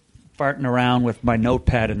just farting around with my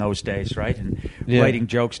notepad in those days, right? And writing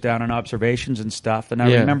jokes down and observations and stuff. And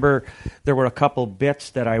I remember there were a couple bits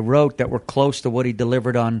that I wrote that were close to what he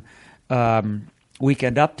delivered on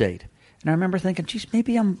Weekend Update. And I remember thinking, geez,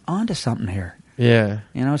 maybe I'm onto something here. Yeah.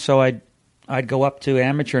 So I'd go up to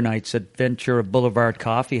amateur nights at Ventura Boulevard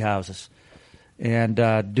coffee houses and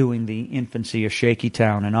doing the infancy of Shaky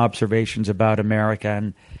Town and observations about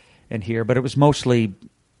America and here. But it was mostly,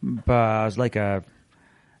 it was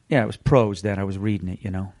it was prose then. I was reading it,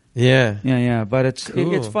 Yeah. Yeah. But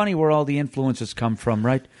it's funny where all the influences come from,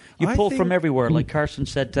 right? You pull from everywhere. Like Carson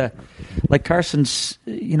said,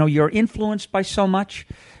 you're influenced by so much.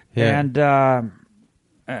 Yeah.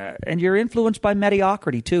 And you're influenced by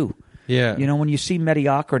mediocrity, too. Yeah. When you see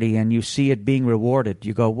mediocrity and you see it being rewarded,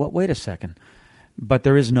 you go, "What? Wait a second." But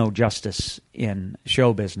there is no justice in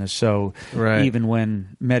show business. So even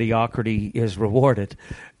when mediocrity is rewarded,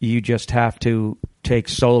 you just have to take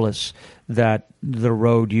solace that the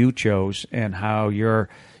road you chose and how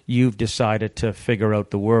you've decided to figure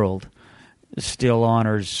out the world still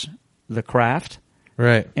honors the craft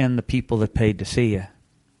and the people that paid to see you.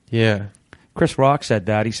 Yeah. Chris Rock said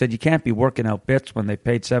that. He said, you can't be working out bits when they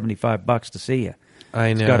paid $75 to see you.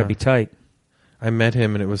 I know. It's got to be tight. I met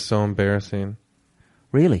him, and it was so embarrassing.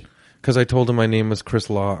 Really? Because I told him my name was Chris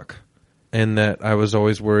Locke, and that I was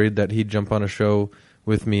always worried that he'd jump on a show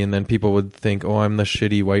with me, and then people would think, oh, I'm the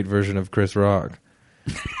shitty white version of Chris Rock.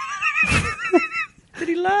 Did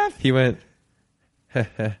he laugh? He went,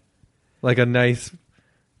 like a nice...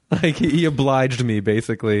 Like, he obliged me,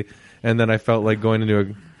 basically, and then I felt like going into a...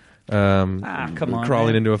 come on,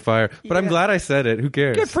 crawling into a fire. But I'm glad I said it. Who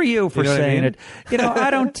cares? Good for you for saying it. I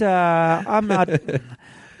don't... I'm not...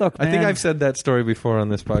 Look, man. I think I've said that story before on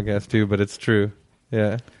this podcast, too, but it's true.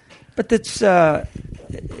 Yeah. But that's... but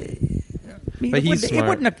he's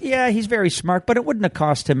smart. He's very smart, but it wouldn't have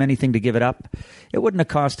cost him anything to give it up. It wouldn't have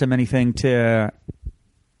cost him anything to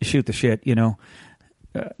shoot the shit,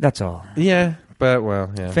 that's all. Yeah. But,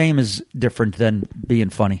 well, yeah. Fame is different than being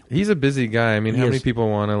funny. He's a busy guy. I mean, how many people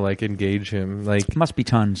want to, engage him? Must be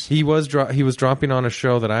tons. He was dropping on a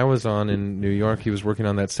show that I was on in New York. He was working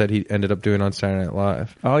on that set he ended up doing on Saturday Night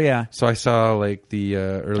Live. Oh, yeah. So I saw, the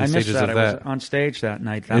early stages of that. I was on stage that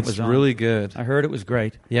night. It's really good. I heard it was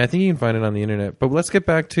great. Yeah, I think you can find it on the internet. But let's get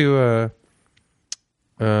back to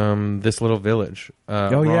this little village.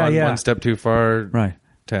 One Step Too Far. Right.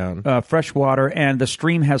 Town. Fresh water, and the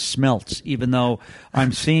stream has smelts, even though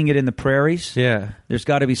I'm seeing it in the prairies. Yeah. There's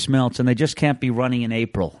got to be smelts, and they just can't be running in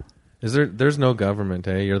April. There's no government,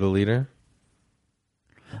 eh? You're the leader?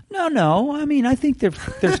 No. I mean, I think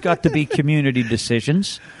there's got to be community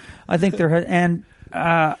decisions. I think there has, and...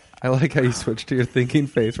 I like how you switched to your thinking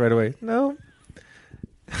face right away. No.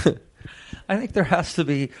 I think there has to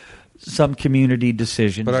be some community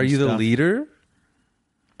decisions. But are you the leader?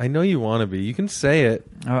 I know you want to be. You can say it.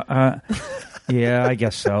 Yeah, I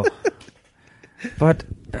guess so. But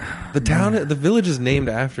the village is named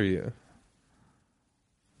after you.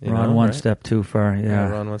 Ron One Step Too Far. Yeah,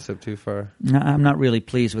 Ron One Step Too Far. No, I'm not really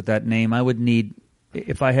pleased with that name. I would need,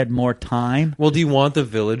 if I had more time. Well, do you want the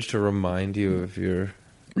village to remind you of your?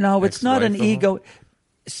 No, it's not an ego.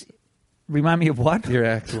 Remind me of what? Your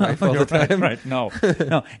ex-wife all the time. Right. No.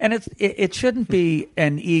 And it shouldn't be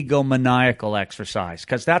an egomaniacal exercise,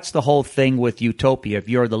 because that's the whole thing with Utopia. If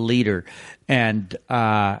you're the leader, and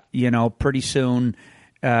pretty soon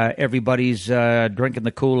everybody's drinking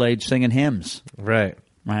the Kool-Aid, singing hymns. Right.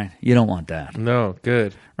 Right. You don't want that. No.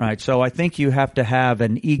 Good. Right. So I think you have to have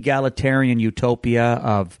an egalitarian utopia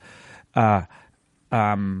of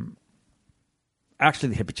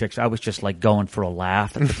actually the hippie chicks, I was just like going for a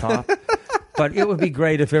laugh at the top. But it would be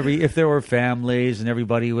great if there were families and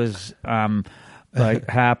everybody was like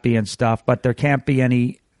happy and stuff. But there can't be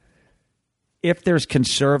any. If there's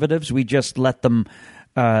conservatives, we just let them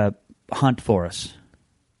hunt for us.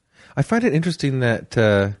 I find it interesting that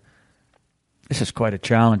this is quite a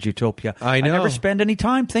challenge, Utopia. I know. I never spend any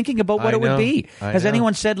time thinking about what it would be. Has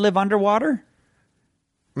anyone said live underwater?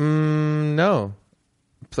 No.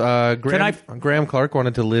 Graham Clark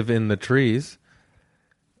wanted to live in the trees.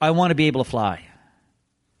 I want to be able to fly.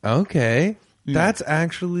 Okay. That's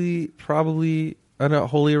actually probably a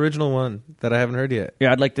wholly original one that I haven't heard yet.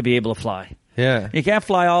 Yeah, I'd like to be able to fly. Yeah. You can't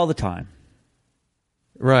fly all the time.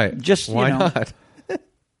 Right. Just, Why not?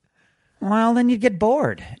 Well, then you'd get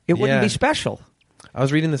bored. It wouldn't be special. I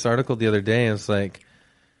was reading this article the other day, and it's like,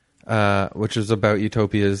 which is about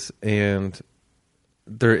utopias, and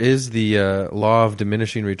there is the law of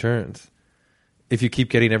diminishing returns. If you keep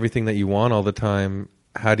getting everything that you want all the time,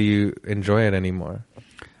 how do you enjoy it anymore?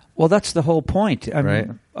 Well, that's the whole point right?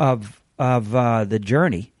 of the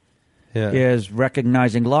journey is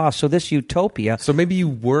recognizing loss. So this utopia... So maybe you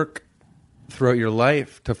work throughout your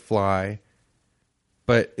life to fly,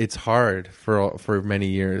 but it's hard for many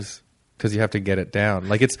years because you have to get it down.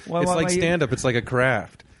 Like it's like stand-up. It's like a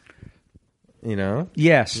craft. You know?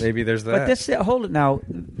 Yes. Maybe there's that. But hold it now.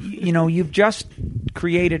 You've just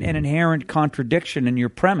created an inherent contradiction in your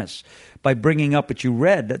premise by bringing up what you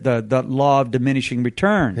read, the law of diminishing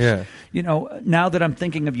returns. Yeah. Now that I'm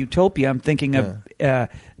thinking of utopia, I'm thinking of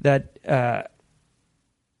that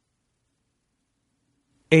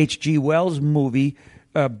H.G. Wells movie,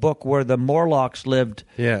 book where the Morlocks lived.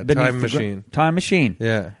 Yeah, Time Machine. Time Machine.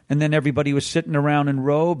 Yeah. And then everybody was sitting around in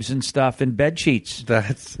robes and stuff in bed sheets.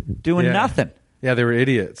 That's doing nothing. Yeah, they were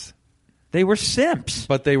idiots. They were simps.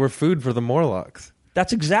 But they were food for the Morlocks.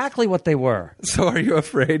 That's exactly what they were. So are you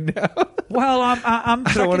afraid now? Well, I'm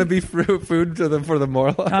I don't want to be food for the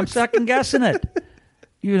Morlocks. I'm second guessing it.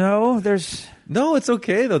 There's... No, it's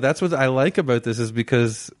okay, though. That's what I like about this is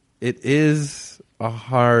because it is a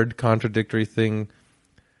hard, contradictory thing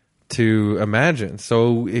to imagine.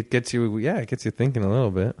 So it gets you thinking a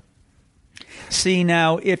little bit. See,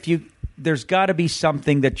 now, there's got to be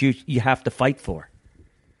something that you have to fight for.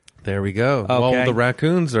 There we go. Okay. Well, the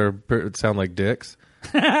raccoons sound like dicks.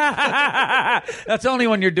 That's only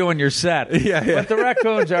when you're doing your set. Yeah. But the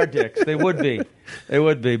raccoons are dicks. They would be.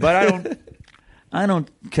 But I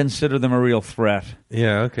don't consider them a real threat.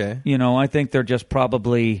 Yeah, okay. I think they're just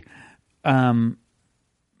probably wrecking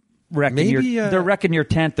they're wrecking your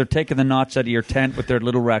tent. They're taking the knots out of your tent with their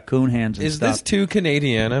little raccoon hands and stuff. Is this too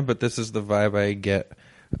Canadiana? But this is the vibe I get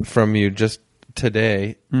from you just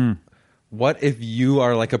today. What if you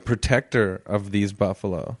are like a protector of these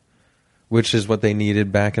buffalo, which is what they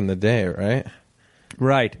needed back in the day, right?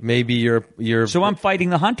 Right. Maybe you're. So I'm fighting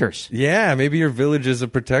the hunters. Yeah, maybe your village is a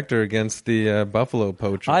protector against the buffalo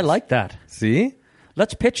poachers. I like that. See?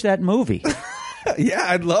 Let's pitch that movie. Yeah,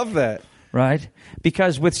 I'd love that. Right?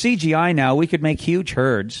 Because with CGI now, we could make huge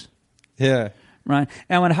herds. Yeah. Right?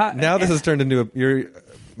 And now this has turned into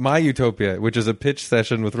my utopia, which is a pitch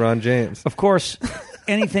session with Ron James. Of course,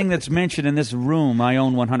 anything that's mentioned in this room, I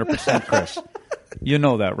own 100%, Chris. You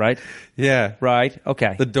know that, right? Yeah. Right?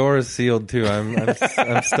 Okay. The door is sealed, too.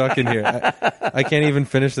 I'm stuck in here. I can't even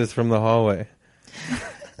finish this from the hallway.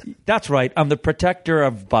 That's right. I'm the protector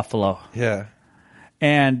of buffalo. Yeah.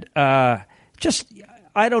 And I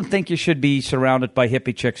don't think you should be surrounded by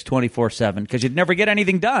hippie chicks 24/7 because you'd never get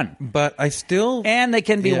anything done. But I still... And they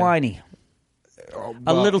can be whiny.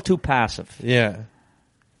 A little too passive. Yeah.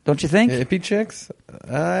 Don't you think? Hippie chicks?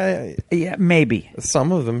 Yeah, maybe.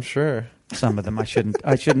 Some of them, sure. Some of them. I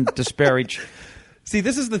shouldn't disparage. See,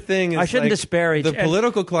 this is the thing. I shouldn't disparage. The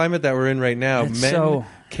political climate that we're in right now, men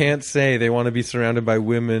can't say they want to be surrounded by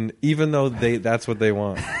women, even though that's what they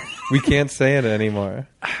want. We can't say it anymore.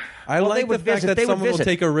 I like the fact that someone will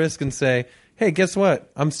take a risk and say, hey, guess what?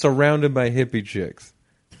 I'm surrounded by hippie chicks.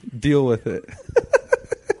 Deal with it.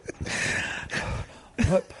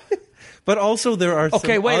 But also there are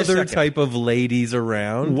some other type of ladies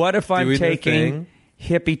around. What if I'm taking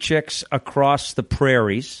hippie chicks across the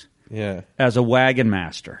prairies as a wagon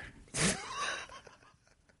master?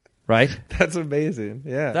 Right? That's amazing.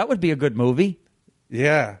 Yeah. That would be a good movie.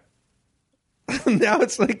 Yeah. Now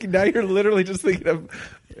you're literally just thinking of,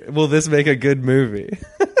 will this make a good movie?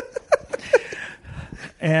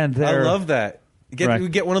 And I love that. You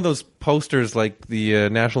get one of those posters like the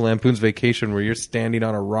National Lampoon's Vacation where you're standing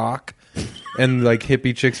on a rock and like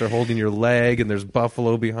hippie chicks are holding your leg, and there's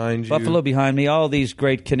buffalo behind you. Buffalo behind me, all these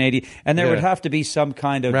great Canadian, and there would have to be some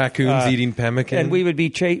kind of raccoons eating pemmican, and we would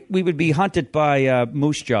be hunted by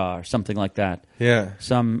moose jaw or something like that. Yeah,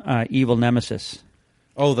 some evil nemesis.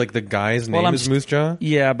 Oh, like the guy's name is Moose Jaw?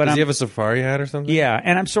 Yeah, but does he have a safari hat or something? Yeah,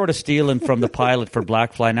 and I'm sort of stealing from the pilot for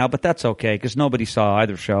Blackfly now, but that's okay because nobody saw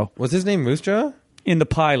either show. Was his name Moose Jaw? In the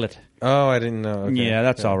pilot. Oh, I didn't know. Okay. Yeah,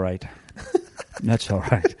 that's all right. That's all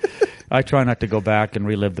right. I try not to go back and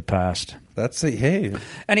relive the past. Hey.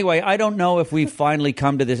 Anyway, I don't know if we've finally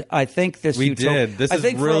come to this. I think this. We did. This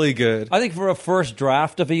is really good. I think for a first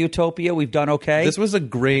draft of a utopia, we've done okay. This was a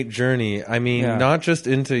great journey. I mean, not just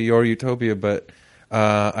into your utopia, but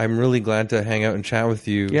I'm really glad to hang out and chat with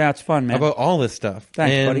you. Yeah, it's fun, man. About all this stuff.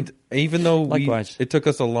 Thanks, buddy. Even though Likewise. It took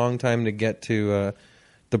us a long time to get to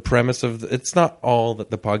the premise of it's not all that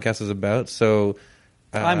the podcast is about. So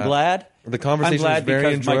I'm glad. The conversation is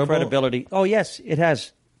very enjoyable. My credibility. Oh yes, it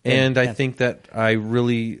has. And I think that I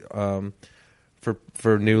really,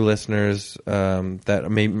 for new listeners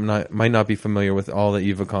that might not be familiar with all that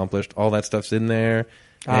you've accomplished, all that stuff's in there,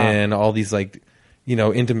 and all these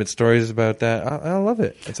intimate stories about that. I love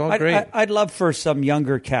it. It's all great. I'd love for some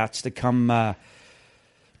younger cats to come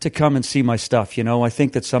and see my stuff. I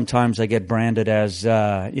think that sometimes I get branded as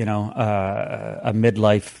a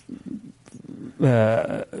midlife.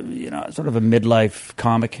 Sort of a midlife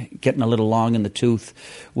comic, getting a little long in the tooth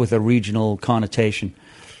with a regional connotation.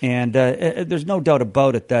 And there's no doubt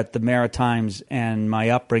about it that the Maritimes and my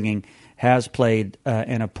upbringing has played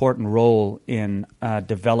an important role in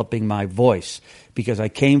developing my voice, because I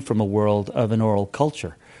came from a world of an oral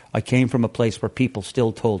culture. I came from a place where people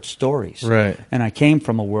still told stories. Right. And I came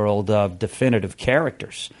from a world of definitive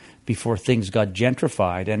characters before things got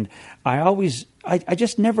gentrified. And I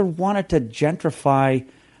just never wanted to gentrify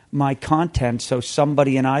my content so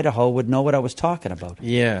somebody in Idaho would know what I was talking about.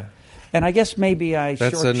 Yeah. And I guess maybe I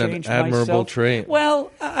That's shortchanged an admirable myself. trait.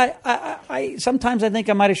 Well, I sometimes I think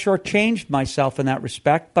I might have shortchanged myself in that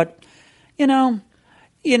respect. But,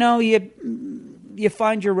 you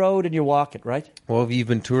find your road and you walk it, right? Well, you've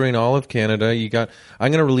been touring all of Canada.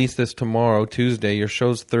 I'm going to release this tomorrow, Tuesday. Your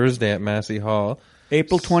show's Thursday at Massey Hall.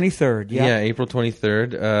 April 23rd, yeah. Yeah, April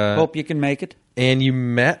 23rd. Hope you can make it. And you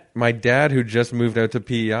met my dad, who just moved out to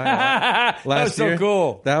PEI last That was year. so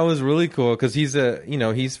cool. That was really cool because he's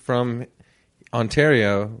from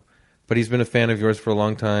Ontario, but he's been a fan of yours for a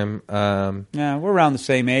long time. Yeah, we're around the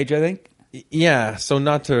same age, I think. Yeah, so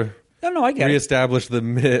not to I get reestablish the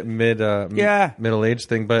middle age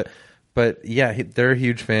thing, but yeah, they're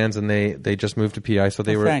huge fans, and they just moved to PEI, so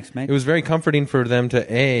thanks, mate. It was very comforting for them to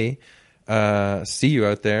see you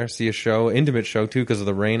out there, see a show, intimate show too, because of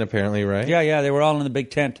the rain, apparently, right? Yeah, they were all in the big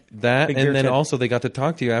tent. And then also they got to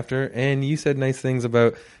talk to you after, and you said nice things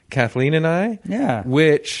about Kathleen and I. Yeah,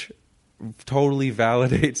 which totally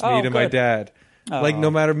validates me to my dad. Like, no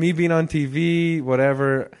matter me being on TV,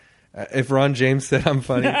 whatever. If Ron James said I'm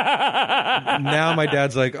funny, now my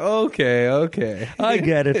dad's like, okay. I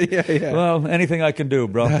get it. Yeah. Well, anything I can do,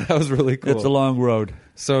 bro. That was really cool. It's a long road.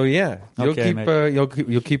 So yeah, you'll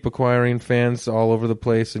keep acquiring fans all over the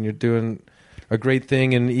place, and you're doing a great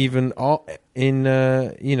thing, and even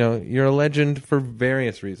you're a legend for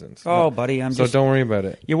various reasons. Oh, buddy, don't worry about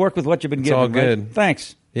it. You work with what you've been given. It's all good. Right?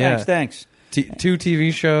 Thanks. Yeah. Thanks. 2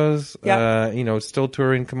 TV shows, yeah. Still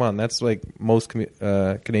touring. Come on, that's like most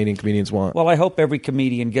Canadian comedians want. Well, I hope every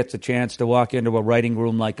comedian gets a chance to walk into a writing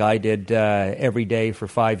room like I did every day for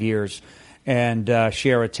 5 years and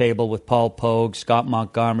share a table with Paul Pogue, Scott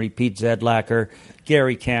Montgomery, Pete Zedlacker,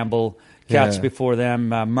 Gary Campbell, cats before them,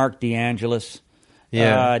 Mark DeAngelis,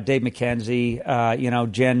 Dave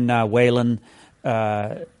McKenzie, Jen Whalen,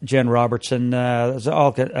 Jen Robertson,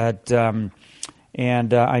 all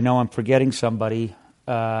and I know I'm forgetting somebody.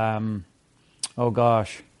 Oh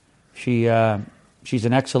gosh, she's an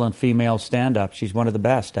excellent female stand-up. She's one of the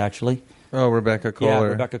best, actually. Oh, Rebecca Kohler. Yeah,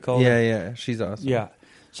 Rebecca Kohler. Yeah, she's awesome. Yeah.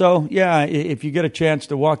 So yeah, if you get a chance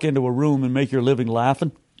to walk into a room and make your living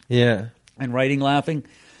laughing, and writing laughing,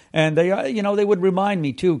 and they they would remind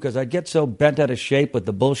me too, because I'd get so bent out of shape with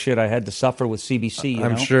the bullshit I had to suffer with CBC.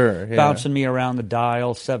 I'm sure, bouncing me around the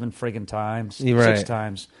dial 7 friggin' times, 6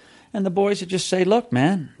 times. And the boys would just say, look,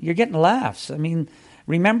 man, you're getting laughs. I mean,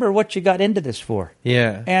 remember what you got into this for.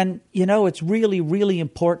 Yeah. And, it's really, really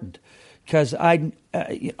important because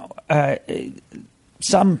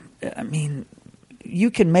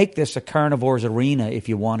you can make this a carnivore's arena if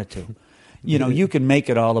you wanted to. You can make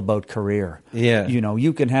it all about career. Yeah.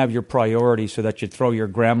 You can have your priorities so that you throw your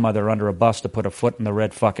grandmother under a bus to put a foot in the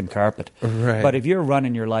red fucking carpet. Right. But if you're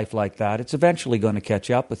running your life like that, it's eventually going to catch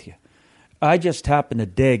up with you. I just happen to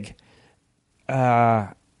dig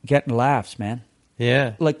getting laughs, man.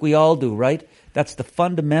 Yeah. Like we all do, right? That's the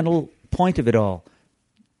fundamental point of it all.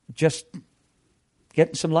 Just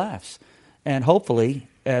getting some laughs. And hopefully,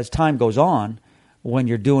 as time goes on, when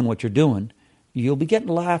you're doing what you're doing, you'll be getting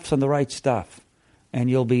laughs on the right stuff. And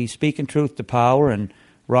you'll be speaking truth to power and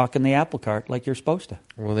rocking the apple cart like you're supposed to.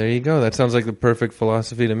 Well, there you go. That sounds like the perfect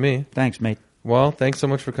philosophy to me. Thanks, mate. Well, thanks so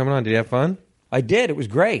much for coming on. Did you have fun? I did. It was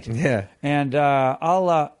great. Yeah. And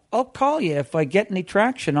I'll call you if I get any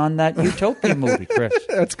traction on that Utopia movie, Chris.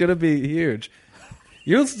 That's going to be huge.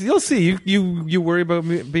 You'll see. You worry about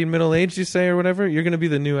being middle-aged, you say, or whatever? You're going to be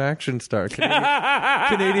the new action star.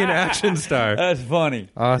 Canadian action star. That's funny.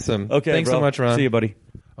 Awesome. Okay, thanks bro. so much, Ron. See you, buddy.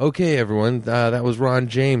 Okay, everyone. That was Ron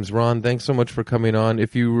James. Ron, thanks so much for coming on.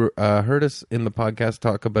 If you heard us in the podcast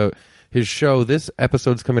talk about his show, this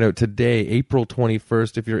episode's coming out today, April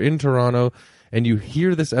 21st. If you're in Toronto and you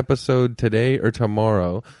hear this episode today or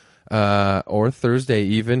tomorrow, or Thursday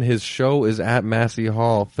even, his show is at Massey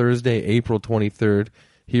Hall, Thursday, April 23rd,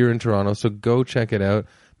 here in Toronto. So go check it out.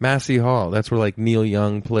 Massey Hall, that's where like Neil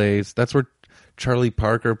Young plays. That's where Charlie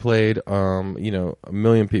Parker played, a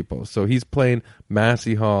million people. So he's playing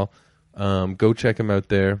Massey Hall. Go check him out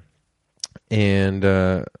there. And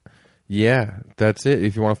yeah, that's it.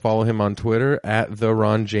 If you want to follow him on Twitter, at The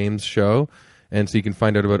Ron James Show. And so you can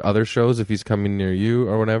find out about other shows if he's coming near you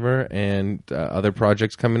or whatever, and other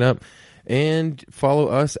projects coming up. And follow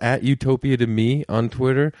us at Utopia to Me on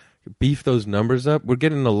Twitter. Beef those numbers up. We're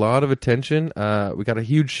getting a lot of attention. We got a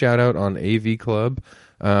huge shout out on AV Club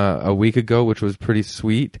a week ago, which was pretty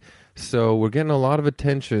sweet. So we're getting a lot of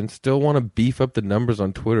attention. Still want to beef up the numbers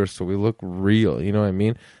on Twitter so we look real. You know what I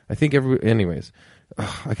mean? I think anyways,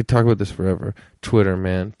 I could talk about this forever. Twitter,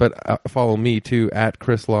 man. But follow me too, at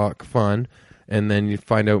Chris Locke Fun. And then you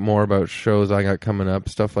find out more about shows I got coming up,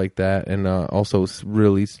 stuff like that, and also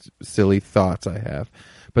really silly thoughts I have.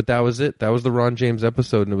 But that was it. That was the Ron James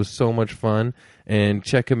episode, and it was so much fun. And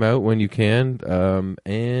check him out when you can.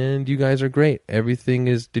 And you guys are great. Everything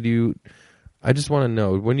is... I just want to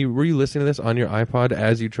know, were you listening to this on your iPod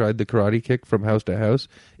as you tried the karate kick from house to house?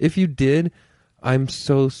 If you did, I'm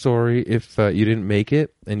so sorry if you didn't make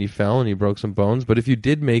it and you fell and you broke some bones. But if you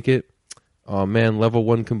did make it, oh man, level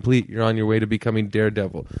 1 complete. You're on your way to becoming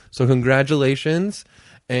Daredevil. So congratulations.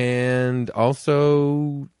 And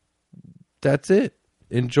also, that's it.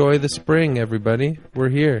 Enjoy the spring, everybody. We're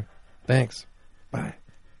here. Thanks. Bye.